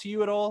come out to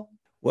you at all?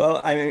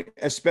 Well, I mean,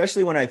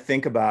 especially when I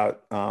think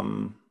about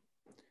the,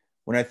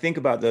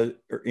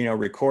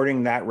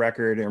 recording that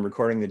record and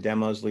recording the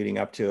demos leading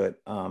up to it,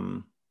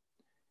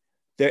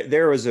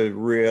 there was a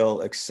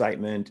real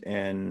excitement,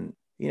 and,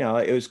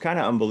 it was kind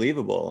of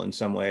unbelievable in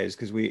some ways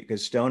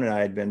because Stone and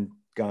I had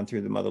gone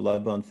through the Mother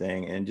Love Bone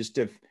thing, and just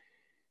to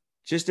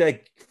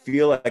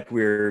feel like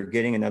we're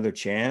getting another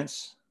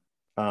chance.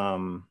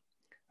 I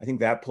think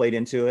that played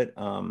into it.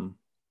 And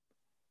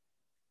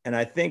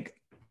I think,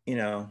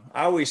 I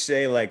always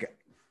say, like,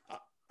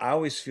 I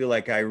always feel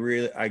like I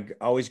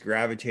always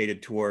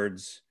gravitated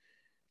towards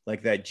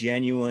like that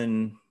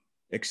genuine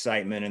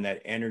excitement and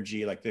that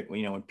energy, like that,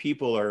 when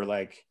people are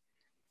like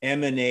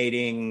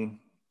emanating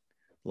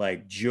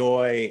like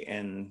joy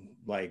and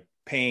like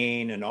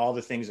pain and all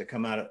the things that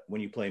come out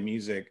when you play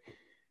music.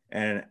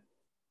 And,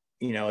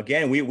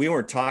 again, we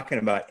weren't talking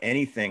about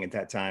anything at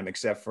that time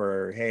except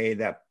for, hey,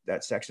 that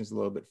section's a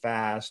little bit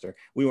fast, or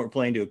we weren't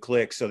playing to a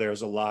click. So there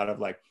was a lot of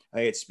like,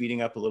 hey, it's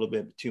speeding up a little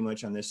bit too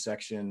much on this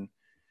section.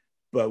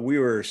 but we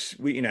were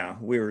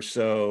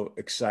so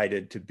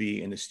excited to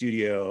be in the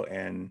studio,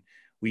 and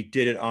we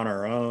did it on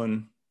our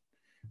own,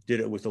 did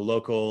it with a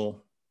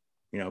local,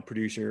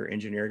 producer,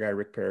 engineer guy,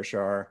 Rick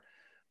Parashar.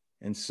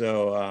 And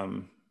so,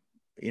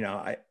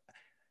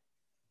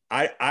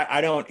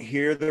 I don't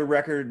hear the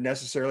record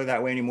necessarily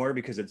that way anymore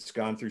because it's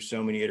gone through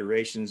so many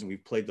iterations and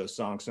we've played those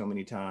songs so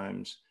many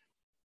times.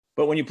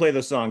 But when you play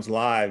those songs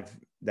live,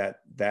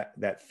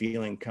 that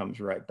feeling comes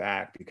right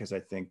back, because I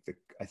think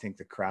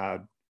the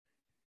crowd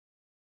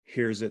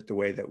hears it the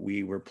way that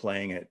we were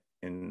playing it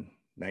in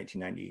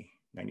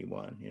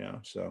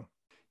 1991, so.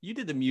 You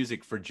did the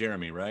music for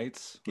Jeremy, right?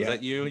 Was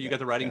that you? You got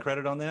the writing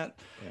credit on that?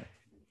 Yeah.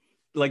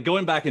 Like,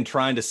 going back and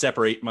trying to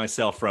separate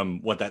myself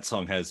from what that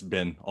song has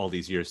been all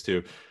these years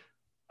too,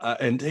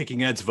 and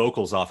taking Ed's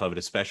vocals off of it,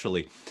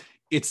 especially,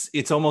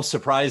 it's almost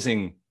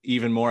surprising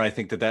even more, I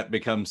think, that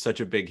becomes such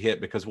a big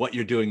hit, because what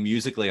you're doing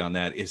musically on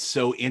that is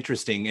so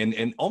interesting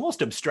and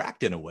almost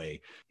abstract in a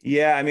way.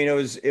 Yeah, I mean, it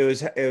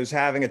was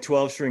having a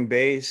 12-string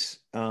bass,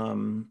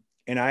 and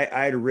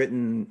I'd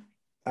written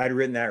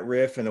that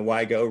riff and the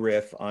Why Go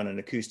riff on an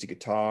acoustic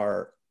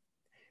guitar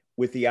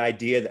with the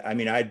idea that,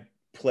 I'd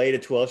played a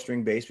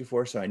 12-string bass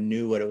before, so I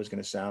knew what it was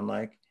going to sound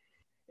like.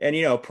 And,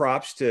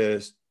 props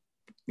to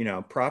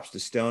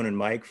Stone and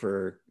Mike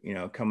for,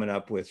 coming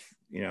up with,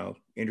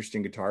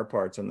 interesting guitar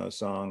parts on those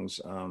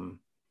songs, when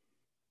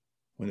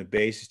the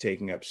bass is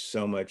taking up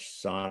so much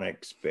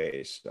sonic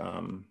space.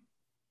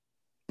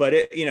 But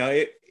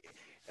I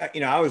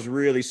was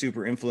really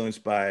super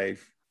influenced by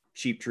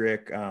Cheap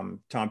Trick.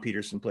 Tom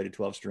Peterson played a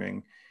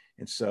 12-string.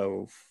 And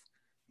so,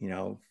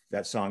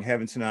 that song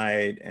Heaven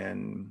Tonight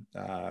and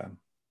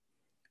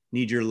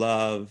Need Your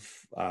Love,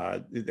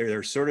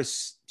 they're sort of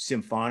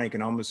symphonic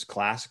and almost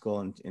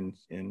classical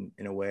in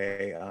a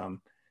way.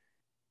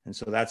 And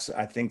so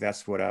I think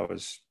that's what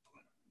was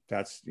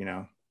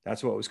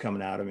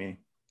coming out of me.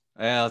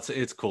 Yeah,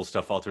 it's cool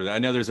stuff all through that. I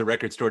know there's a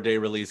Record Store Day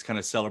release kind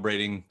of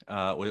celebrating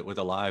with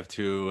Alive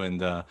too.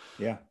 And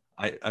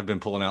I've been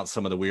pulling out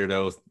some of the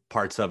weirdo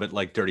parts of it,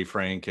 like Dirty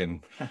Frank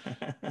and,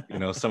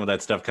 some of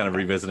that stuff, kind of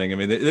revisiting. I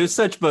mean, there's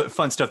such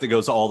fun stuff that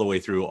goes all the way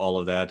through all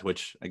of that,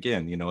 which,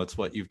 again, it's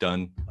what you've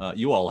done.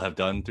 You all have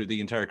done through the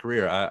entire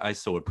career. I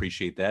so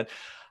appreciate that.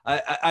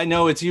 I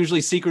know it's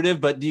usually secretive,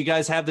 but do you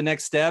guys have the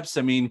next steps?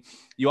 I mean,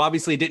 you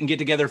obviously didn't get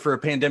together for a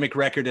pandemic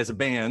record as a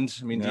band.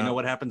 I mean, Do you know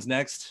what happens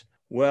next?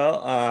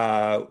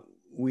 Well,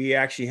 we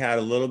actually had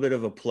a little bit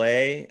of a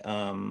play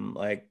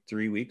like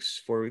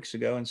 4 weeks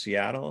ago in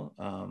Seattle.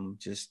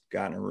 Just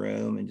got in a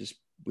room and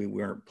we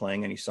weren't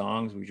playing any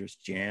songs. We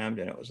just jammed,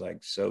 and it was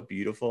like so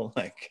beautiful.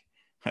 Like,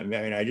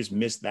 I just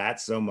missed that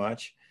so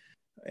much.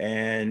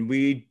 And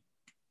we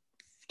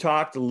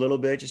talked a little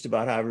bit just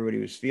about how everybody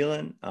was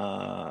feeling.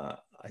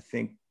 I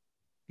think,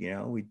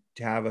 we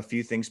have a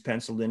few things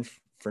penciled in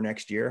for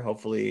next year.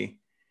 Hopefully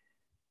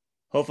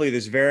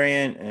this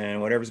variant and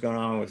whatever's going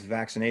on with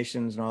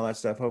vaccinations and all that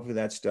stuff,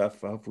 hopefully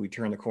we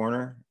turn the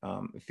corner.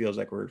 It feels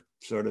like we're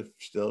sort of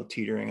still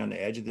teetering on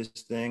the edge of this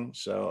thing.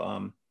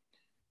 So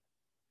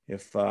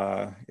if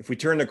we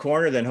turn the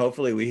corner, then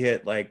hopefully we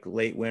hit like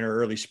late winter,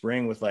 early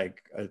spring with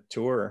like a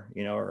tour,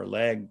 or a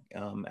leg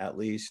at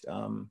least.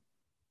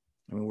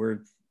 We're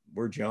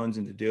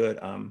jonesing to do it.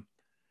 And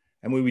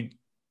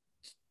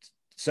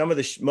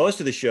most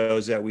of the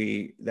shows that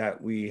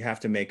we have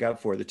to make up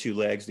for, the two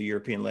legs, the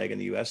European leg and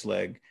the US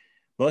leg,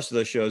 most of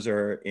those shows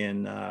are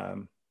in,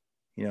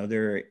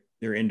 they're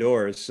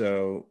indoors.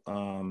 So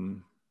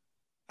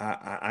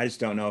I just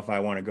don't know if I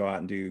want to go out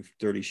and do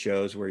 30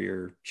 shows where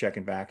you're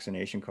checking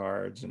vaccination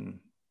cards. And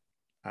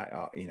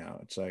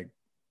it's like,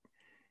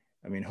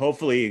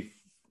 hopefully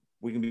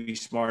we can be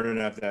smart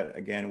enough that,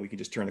 again, we can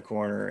just turn the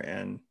corner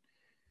and,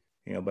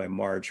 by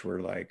March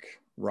we're like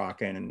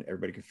rocking and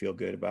everybody can feel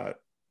good about,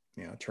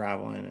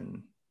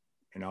 traveling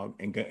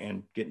and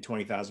getting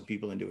 20,000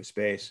 people into a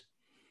space.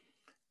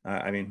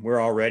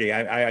 We're already,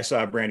 I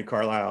saw Brandi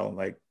Carlile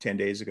like 10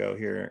 days ago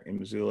here in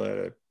Missoula at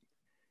a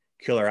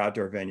killer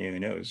outdoor venue,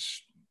 and it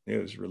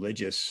was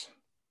religious.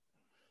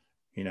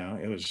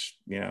 It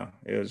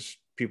was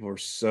people were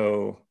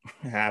so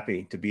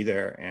happy to be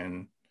there,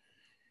 and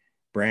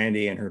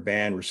Brandi and her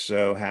band were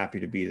so happy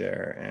to be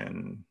there.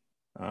 And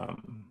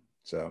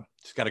so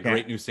she's got a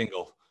great new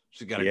single.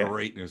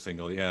 Great new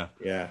single. Yeah.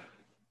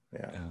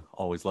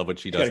 Always love what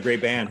she does. She's got a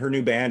great band. Her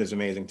new band is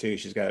amazing too.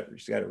 She's got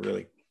a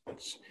really,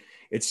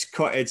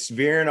 it's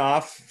veering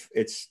off.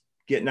 It's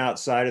getting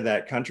outside of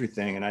that country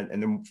thing.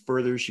 And the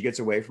further she gets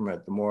away from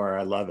it, the more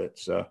I love it.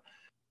 So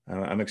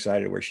I'm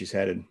excited where she's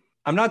headed.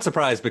 I'm not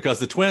surprised, because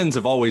the Twins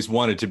have always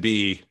wanted to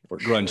be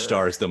grunge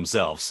stars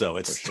themselves. So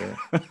it's for sure.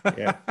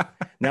 Yeah.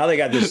 Now they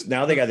got this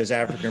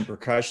African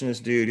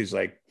percussionist dude who's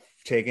like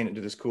taking it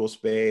to this cool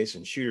space,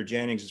 and Shooter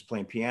Jennings is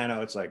playing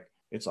piano. It's like,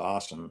 it's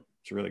awesome.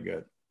 It's really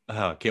good.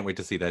 Oh, can't wait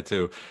to see that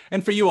too.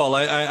 And for you all,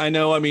 I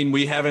know,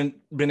 we haven't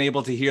been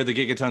able to hear the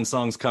Gigaton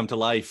songs come to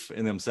life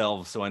in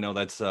themselves. So I know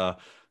that's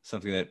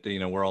something that,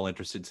 we're all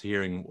interested in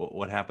hearing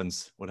what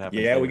happens.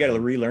 Yeah, we got to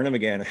relearn them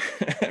again.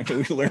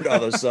 We learned all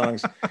those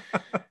songs.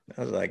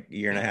 was like a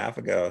year and a half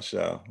ago.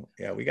 So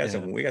yeah, we got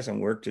some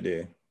work to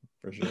do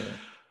for sure.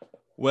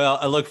 Well,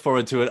 I look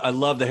forward to it. I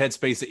love the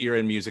headspace that you're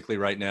in musically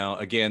right now.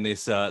 Again,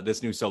 this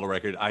new solo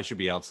record, I Should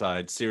Be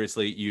Outside.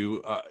 Seriously,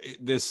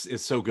 this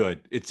is so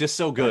good. It's just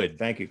so good.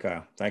 Thank you,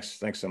 Kyle. Thanks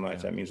so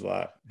much. That means a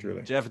lot,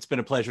 truly. Jeff, it's been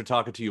a pleasure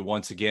talking to you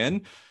once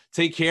again.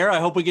 Take care. I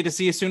hope we get to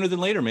see you sooner than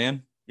later,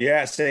 man.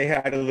 Yeah, say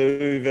hi to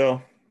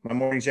Louisville. My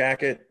morning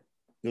jacket,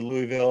 the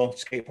Louisville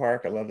skate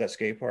park. I love that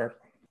skate park.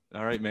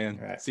 All right, man.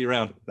 All right. See you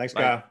around. Thanks,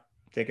 Bye. Kyle.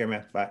 Take care,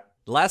 man. Bye.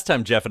 The last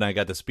time Jeff and I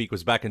got to speak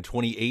was back in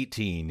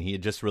 2018. He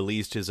had just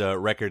released his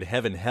record,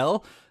 Heaven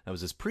Hell. That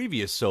was his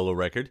previous solo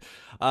record.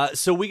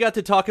 So we got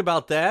to talk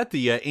about that,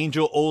 the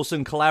Angel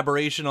Olsen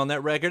collaboration on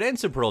that record, and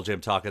some Pearl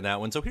Jam talk on that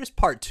one. So here's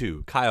part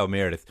 2, Kyle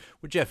Meredith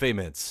with Jeff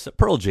Ament,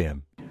 Pearl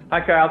Jam. Hi,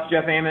 Kyle. It's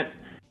Jeff Ament.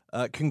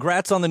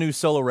 Congrats on the new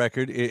solo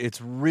record.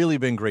 It's really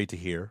been great to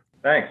hear.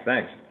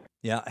 Thanks.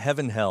 Yeah,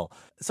 Heaven Hell.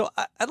 So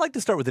I'd like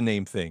to start with the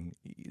name thing.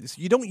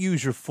 You don't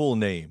use your full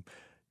name.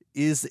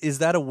 Is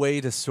that a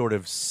way to sort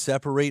of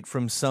separate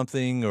from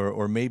something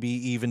or maybe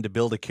even to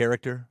build a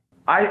character?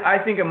 I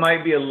think it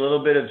might be a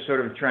little bit of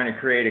sort of trying to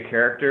create a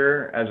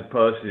character as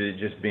opposed to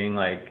just being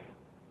like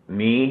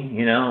me,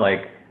 you know,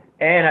 like,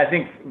 and I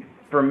think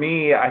for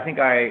me,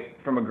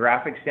 from a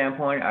graphic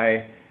standpoint,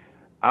 I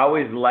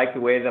always liked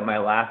the way that my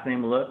last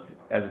name looked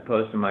as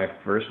opposed to my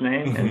first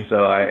name. And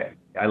so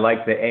I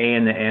like the A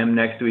and the M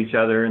next to each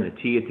other and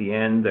the T at the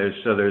end.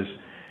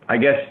 I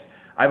guess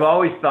I've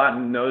always thought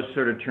in those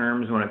sort of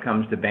terms when it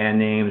comes to band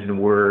names and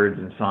words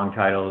and song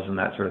titles and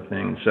that sort of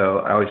thing. So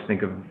I always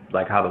think of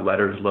like how the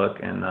letters look,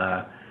 and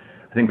I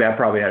think that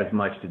probably had as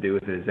much to do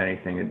with it as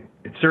anything.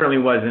 It certainly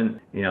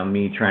wasn't, you know,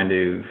 me trying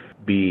to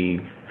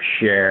be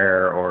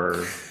Cher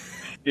or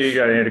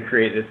to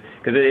create this,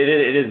 because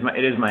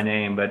it is my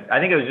name. But I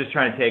think I was just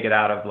trying to take it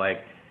out of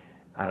like,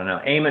 I don't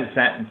know, Ament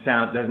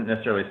doesn't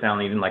necessarily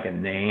sound even like a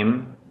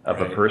name of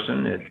a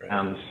person. It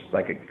sounds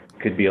like it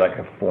could be like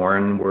a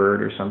foreign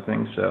word or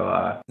something.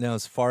 So now,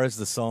 as far as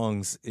the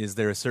songs, is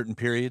there a certain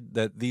period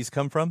that these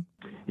come from?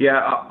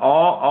 Yeah,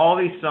 all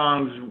these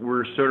songs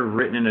were sort of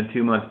written in a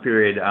 2-month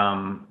period.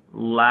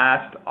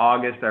 Last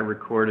August, I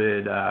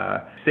recorded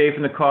Safe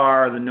in the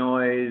Car, The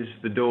Noise,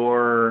 The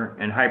Door,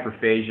 and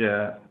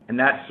Hyperphagia, and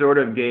that sort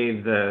of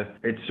gave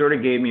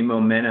me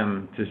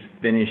momentum to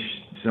finish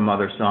some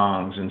other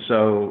songs. And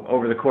so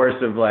over the course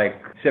of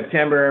like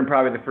September and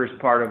probably the first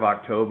part of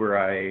October,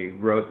 I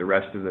wrote the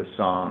rest of the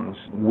songs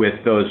with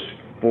those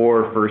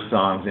 4 first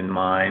songs in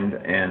mind,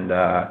 and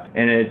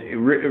a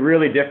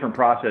really different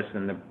process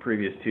than the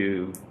previous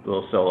 2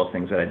 little solo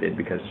things that I did,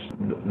 because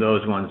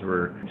those ones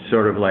were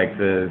sort of like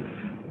the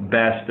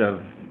best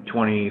of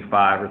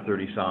 25 or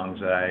 30 songs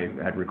that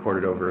I had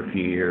recorded over a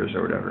few years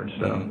or whatever.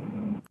 So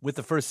with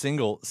the first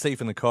single,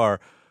 Safe in the Car,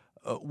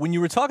 when you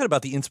were talking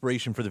about the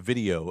inspiration for the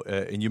video,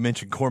 and you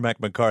mentioned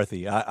Cormac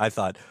McCarthy, I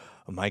thought,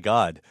 oh my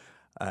God,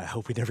 I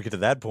hope we never get to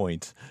that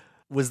point.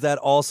 Was that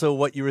also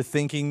what you were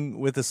thinking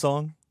with the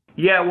song?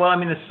 Yeah, well, I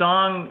mean, the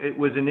song, it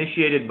was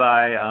initiated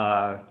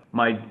by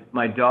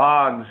my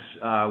dogs.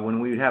 When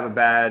we would have a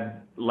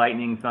bad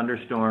lightning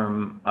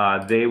thunderstorm,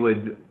 they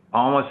would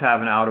almost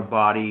have an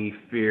out-of-body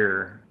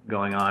fear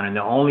going on, and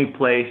the only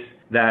place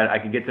that I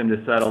could get them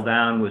to settle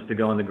down was to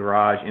go in the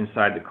garage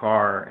inside the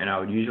car, and I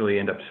would usually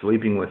end up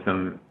sleeping with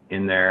them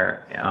in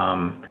there.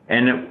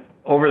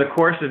 Over the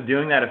course of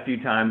doing that a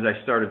few times,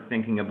 I started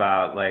thinking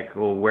about like,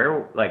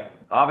 well,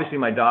 obviously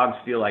my dogs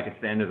feel like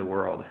it's the end of the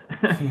world.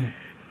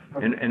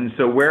 and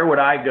so where would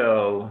I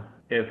go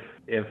if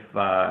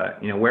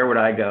where would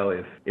I go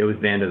if it was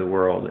the end of the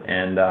world?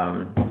 And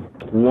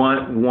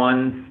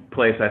one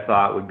place I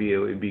thought it would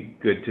be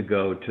good to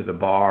go to the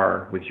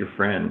bar with your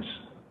friends,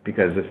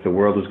 because if the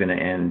world was going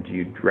to end,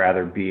 you'd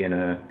rather be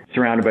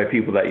surrounded by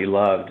people that you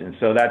loved. And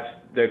so that's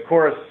the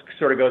chorus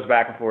sort of goes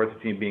back and forth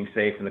between being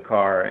safe in the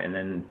car and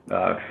then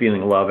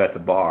feeling love at the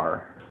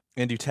bar.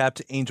 And you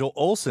tapped Angel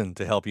Olsen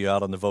to help you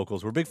out on the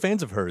vocals. We're big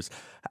fans of hers.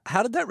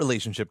 How did that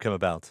relationship come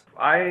about?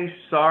 I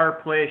saw her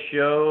play a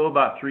show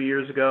about 3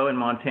 years ago in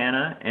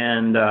Montana,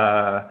 and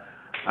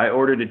I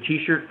ordered a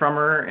T-shirt from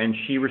her, and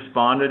she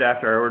responded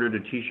after I ordered a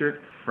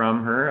T-shirt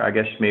from her. I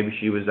guess maybe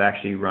she was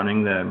actually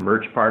running the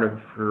merch part of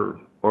her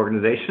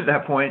organization at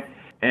that point.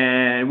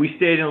 And we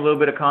stayed in a little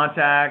bit of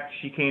contact.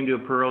 She came to a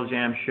Pearl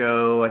Jam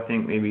show, I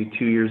think maybe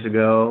 2 years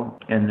ago.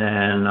 And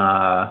then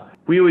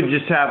we would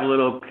just have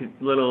little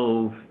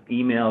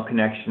email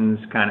connections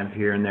kind of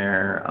here and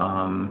there.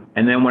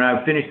 And then when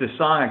I finished the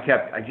song,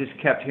 I just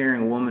kept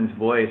hearing a woman's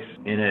voice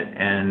in it.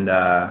 And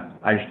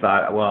I just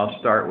thought, well, I'll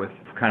start with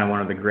kind of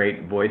one of the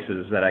great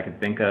voices that I could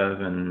think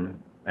of, and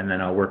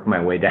then I'll work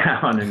my way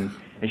down. And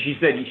she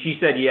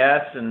said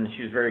yes, and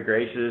she was very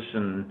gracious,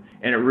 and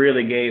it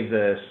really gave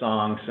the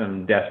song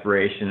some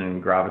desperation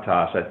and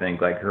gravitas. I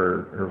think like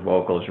her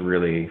vocals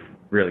really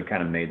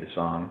kind of made the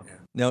song.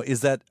 Now,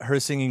 is that her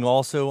singing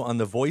also on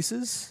the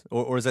voices,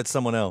 or is that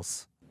someone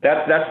else?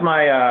 That's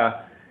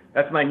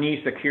my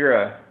niece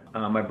Akira,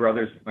 my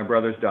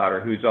brother's daughter,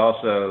 who's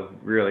also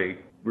really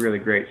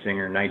great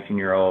singer,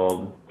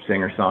 19-year-old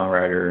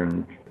singer-songwriter,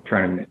 and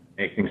trying to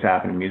make things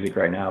happen in music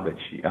right now. But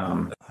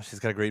she's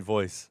got a great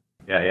voice.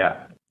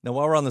 Yeah. Now,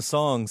 while we're on the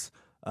songs,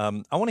 I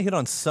want to hit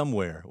on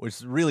Somewhere, which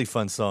is a really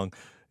fun song.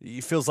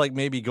 It feels like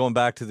maybe going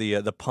back to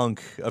the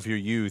punk of your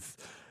youth,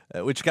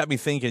 which got me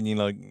thinking,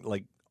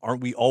 like,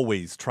 aren't we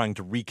always trying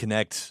to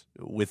reconnect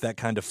with that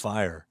kind of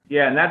fire?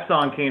 Yeah, and that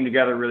song came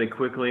together really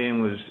quickly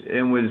and was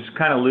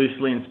kind of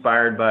loosely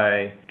inspired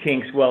by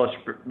Kink's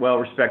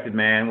Well-Respected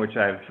Man, which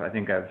I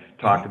think I've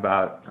talked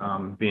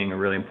about being a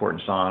really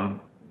important song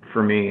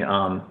for me.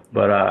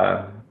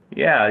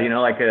 Yeah,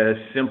 like a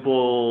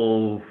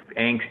simple,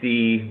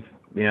 angsty,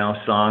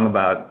 song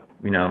about,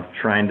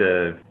 trying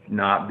to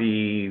not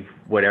be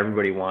what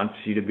everybody wants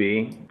you to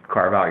be,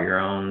 carve out your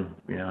own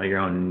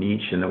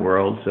niche in the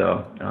world.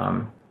 So,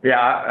 yeah,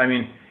 I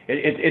mean,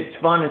 it's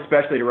fun,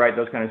 especially to write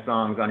those kind of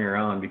songs on your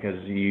own, because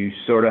you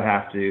sort of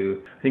have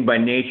to, I think by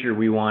nature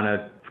we want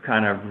to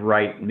kind of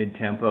write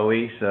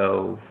mid-tempo-y.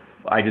 So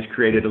I just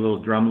created a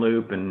little drum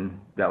loop, and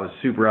that was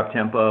super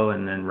up-tempo,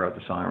 and then wrote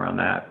the song around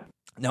that.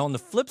 Now, on the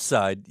flip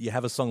side, you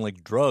have a song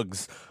like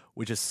Drugs,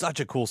 which is such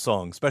a cool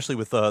song, especially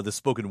with the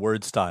spoken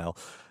word style.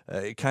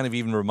 It kind of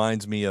even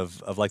reminds me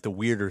of like the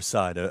weirder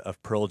side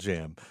of Pearl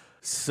Jam.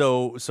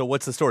 So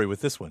what's the story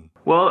with this one?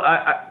 Well,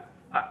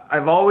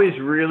 I've always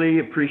really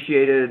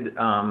appreciated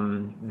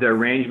the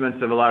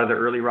arrangements of a lot of the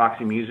early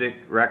Roxy Music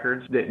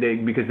records,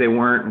 because they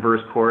weren't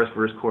verse chorus.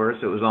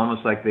 It was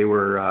almost like they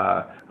were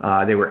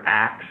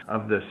acts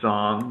of the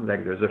song.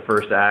 Like there's the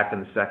first act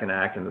and the second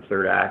act and the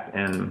third act,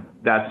 and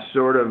that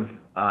sort of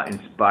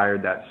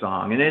inspired that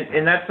song.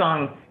 And that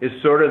song is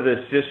sort of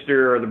the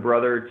sister or the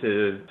brother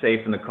to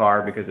Safe in the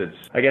Car, because it's,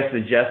 I guess the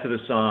gist of the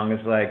song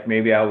is like,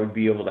 maybe I would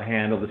be able to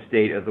handle the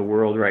state of the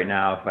world right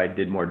now if I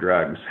did more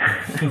drugs.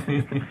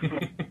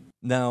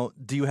 Now,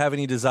 do you have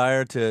any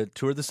desire to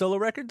tour the solo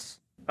records?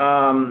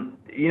 I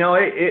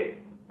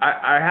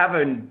have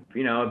a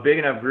big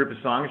enough group of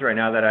songs right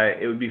now that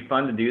it would be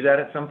fun to do that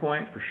at some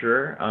point for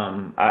sure.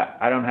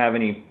 I don't have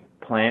any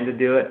plan to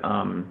do it.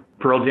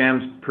 Pearl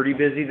Jam's pretty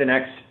busy the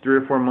next 3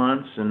 or 4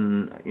 months,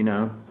 and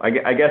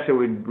I guess it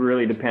would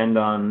really depend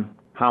on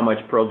how much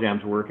Pearl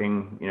Jam's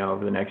working,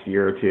 over the next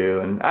year or two,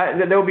 and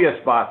there'll be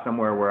a spot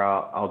somewhere where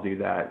I'll do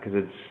that,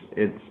 because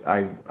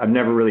I've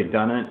never really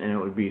done it, and it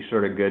would be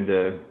sort of good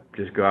to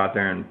just go out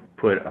there and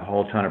put a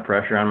whole ton of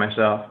pressure on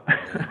myself.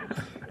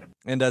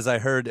 And as I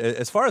heard,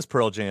 as far as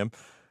Pearl Jam,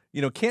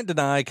 Can't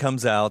Deny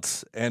comes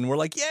out, and we're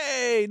like,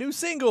 yay, new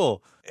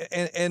single,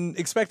 and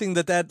expecting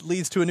that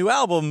leads to a new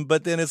album,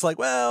 but then it's like,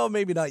 well,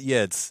 maybe not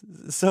yet.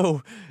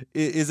 So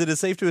is it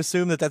safe to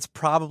assume that that's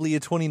probably a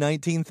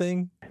 2019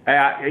 thing?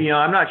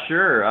 I'm not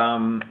sure.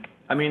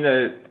 I mean,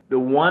 the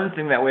one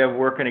thing that we have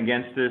working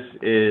against us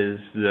is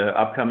the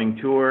upcoming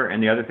tour,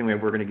 and the other thing we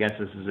have working against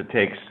us is it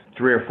takes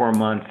 3 or 4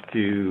 months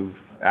to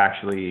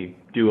actually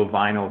do a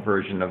vinyl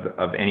version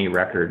of any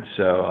record.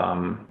 So,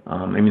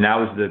 I mean, that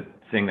was the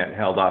thing that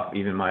held off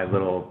even my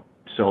little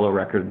solo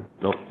record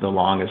the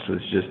longest,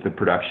 was just the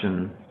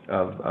production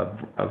of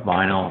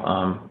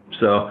vinyl.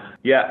 So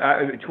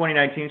yeah,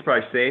 2019 is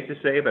probably safe to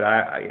say, but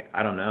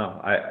I don't know.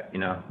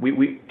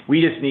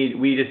 We just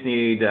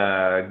need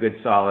a good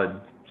solid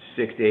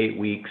 6 to 8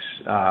 weeks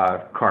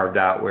carved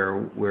out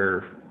where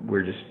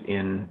we're just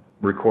in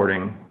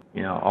recording,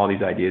 all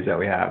these ideas that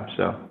we have.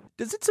 So.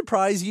 Does it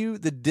surprise you,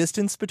 the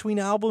distance between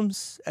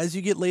albums as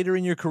you get later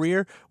in your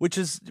career, which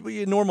is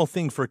a normal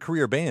thing for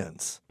career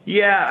bands?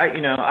 Yeah,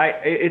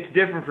 it's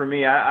different for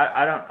me.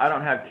 I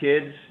don't have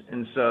kids,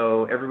 and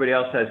so everybody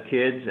else has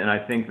kids, and I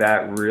think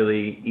that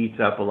really eats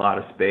up a lot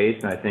of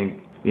space. And I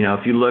think,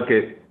 if you look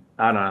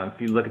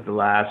at the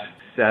last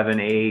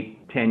 7,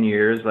 8, 10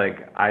 years,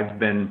 like I've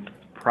been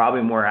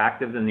probably more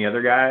active than the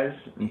other guys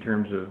in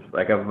terms of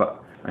like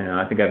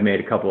I think I've made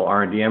a couple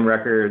R&DM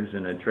records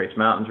and a Trace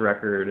Mountains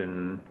record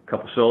and a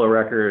couple solo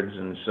records,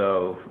 and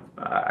so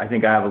I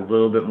think I have a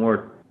little bit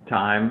more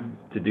time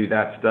to do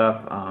that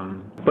stuff.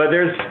 But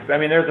there's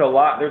a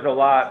lot.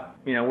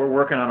 We're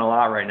working on a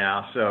lot right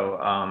now,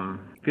 so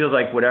feels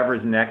like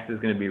whatever's next is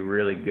going to be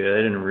really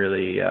good and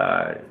really,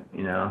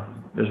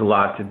 there's a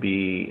lot to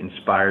be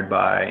inspired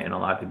by and a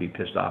lot to be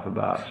pissed off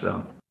about.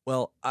 So.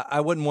 Well,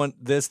 I wouldn't want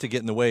this to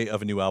get in the way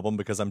of a new album,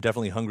 because I'm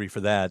definitely hungry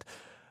for that.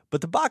 But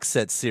the box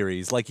set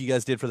series, like you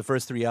guys did for the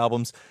first 3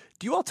 albums,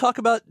 do you all talk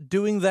about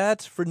doing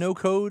that for No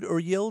Code or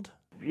Yield?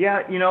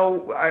 Yeah,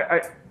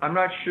 I'm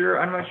not sure.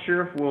 I'm not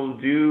sure if we'll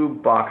do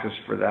boxes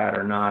for that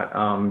or not.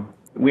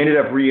 We ended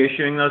up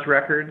reissuing those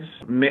records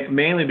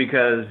mainly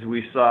because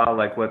we saw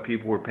like what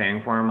people were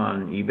paying for them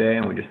on eBay,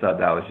 and we just thought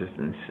that was just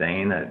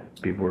insane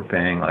that people were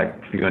paying like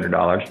a few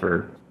 $100s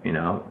for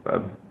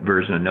a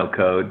version of No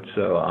Code.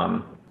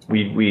 So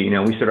we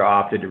sort of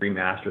opted to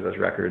remaster those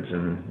records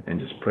and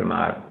just put them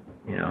out,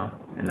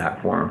 in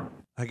that form.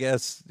 I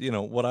guess,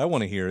 what I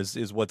want to hear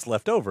is what's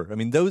left over. I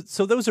mean,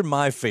 those are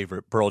my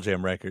favorite Pearl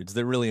Jam records.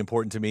 They're really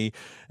important to me.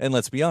 And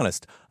let's be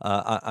honest,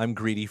 I'm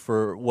greedy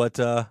for what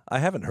I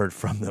haven't heard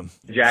from them.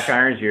 Jack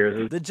Irons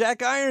years. The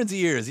Jack Irons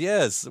years,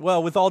 yes.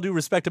 Well, with all due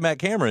respect to Matt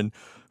Cameron,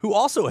 who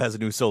also has a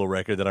new solo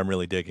record that I'm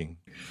really digging.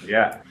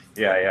 Yeah.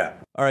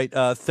 All right,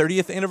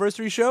 30th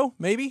anniversary show,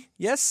 maybe?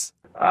 Yes?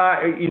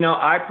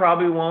 I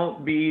probably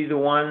won't be the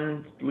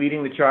one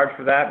leading the charge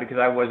for that because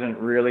I wasn't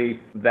really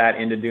that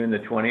into doing the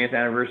 20th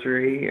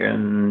anniversary,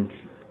 and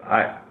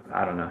I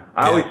don't know.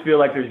 I always feel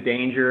like there's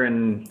danger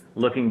in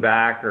looking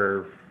back,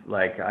 or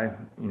like I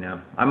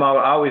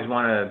always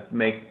want to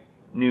make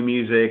new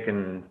music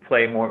and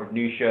play more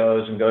new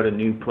shows and go to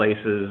new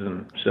places,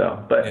 and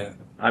so. But yeah.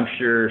 I'm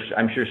sure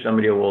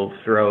somebody will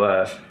throw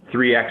a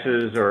 3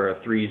 X's or a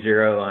 30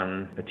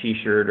 on a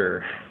T-shirt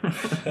or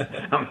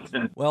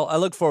something. Well, I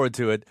look forward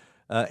to it.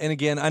 And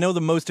again, I know the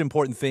most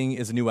important thing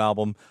is a new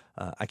album.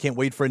 I can't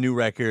wait for a new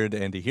record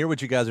and to hear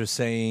what you guys are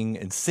saying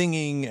and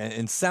singing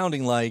and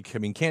sounding like. I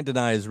mean, Can't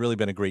Deny has really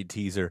been a great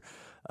teaser.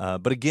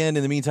 But again,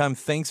 in the meantime,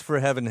 thanks for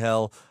Heaven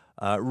Hell.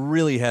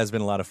 Really has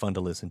been a lot of fun to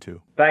listen to.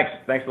 Thanks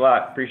a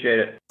lot. Appreciate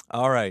it.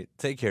 All right.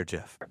 Take care,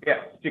 Jeff.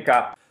 Yeah. See you,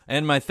 Kyle.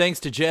 And my thanks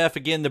to Jeff.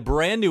 Again, the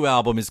brand new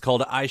album is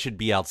called I Should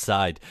Be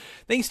Outside.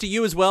 Thanks to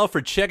you as well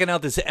for checking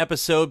out this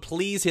episode.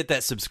 Please hit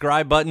that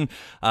subscribe button,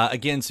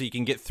 again, so you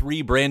can get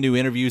 3 brand new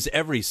interviews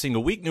every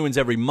single week. New ones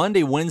every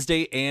Monday,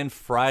 Wednesday, and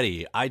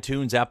Friday.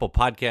 iTunes, Apple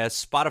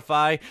Podcasts,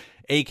 Spotify,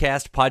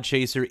 Acast,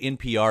 Podchaser,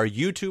 NPR,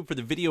 YouTube for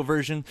the video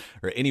version,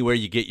 or anywhere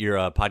you get your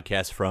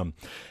podcasts from.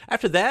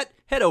 After that,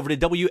 head over to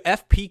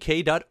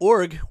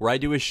WFPK.org, where I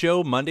do a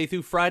show Monday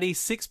through Friday,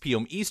 6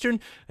 p.m. Eastern,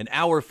 an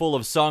hour full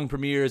of song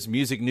premieres,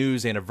 music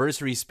news,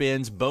 anniversary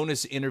spins,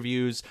 bonus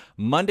interviews,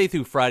 Monday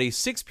through Friday,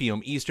 6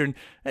 p.m. Eastern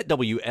at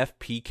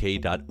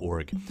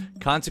WFPK.org.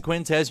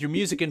 Consequence has your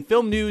music and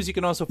film news. You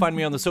can also find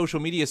me on the social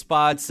media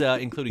spots,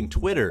 including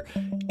Twitter,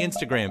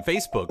 Instagram,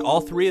 Facebook, all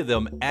 3 of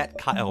them at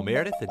Kyle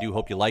Meredith. I do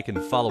hope you like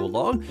and follow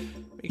along.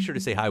 Make sure to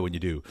say hi when you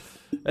do.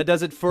 That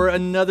does it for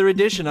another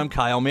edition. I'm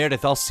Kyle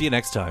Meredith. I'll see you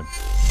next time.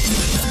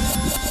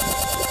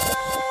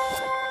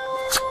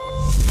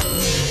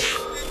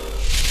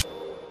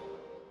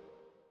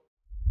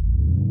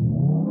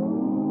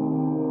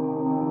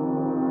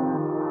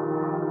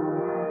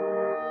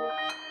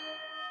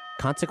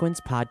 Consequence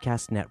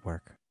Podcast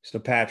Network. So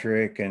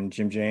Patrick and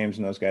Jim James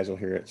and those guys will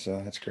hear it,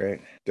 so that's great.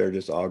 They're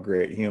just all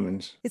great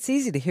humans. It's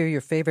easy to hear your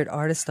favorite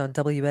artist on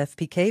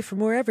WFPK from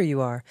wherever you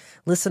are.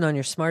 Listen on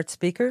your smart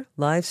speaker,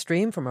 live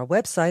stream from our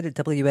website at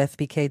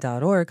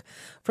WFPK.org,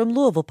 from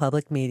Louisville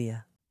Public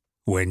Media.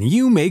 When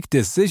you make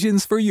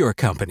decisions for your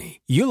company,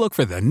 you look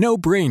for the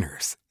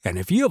no-brainers. And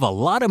if you have a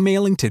lot of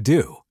mailing to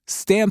do,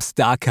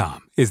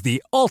 Stamps.com is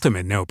the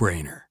ultimate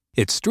no-brainer.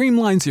 It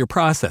streamlines your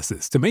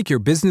processes to make your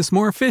business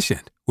more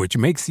efficient, which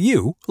makes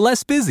you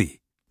less busy.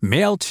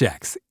 Mail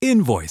checks,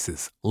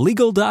 invoices,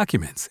 legal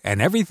documents,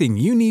 and everything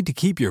you need to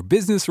keep your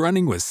business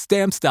running with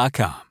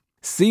Stamps.com.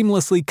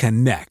 Seamlessly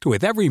connect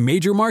with every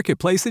major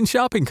marketplace and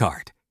shopping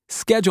cart.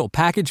 Schedule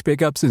package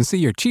pickups and see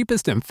your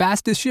cheapest and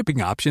fastest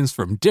shipping options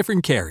from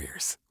different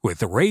carriers,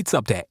 with rates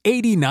up to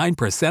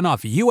 89%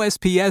 off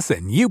USPS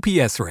and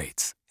UPS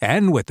rates.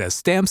 And with the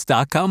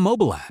Stamps.com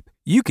mobile app,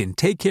 you can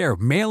take care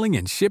of mailing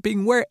and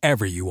shipping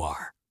wherever you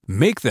are.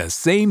 Make the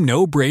same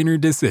no-brainer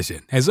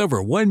decision as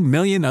over 1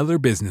 million other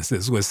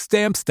businesses with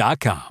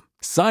Stamps.com.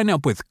 Sign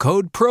up with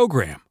code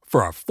PROGRAM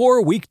for a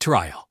 4-week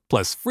trial,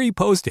 plus free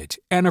postage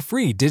and a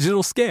free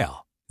digital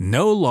scale.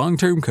 No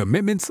long-term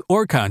commitments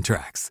or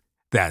contracts.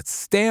 That's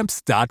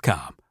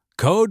Stamps.com.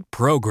 Code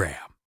PROGRAM.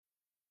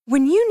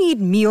 When you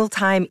need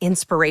mealtime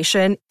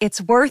inspiration,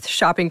 it's worth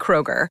shopping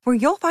Kroger, where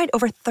you'll find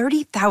over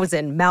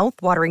 30,000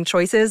 mouth-watering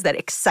choices that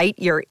excite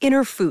your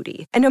inner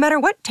foodie. And no matter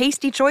what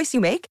tasty choice you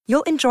make,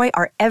 you'll enjoy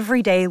our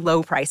everyday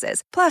low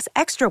prices, plus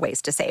extra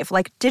ways to save,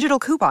 like digital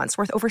coupons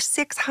worth over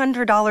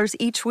 $600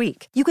 each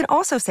week. You can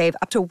also save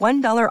up to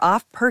 $1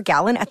 off per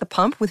gallon at the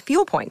pump with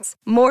fuel points.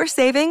 More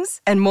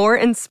savings and more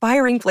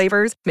inspiring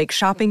flavors make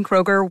shopping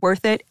Kroger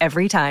worth it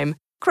every time.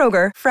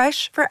 Kroger,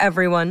 fresh for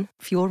everyone.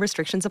 Fuel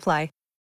restrictions apply.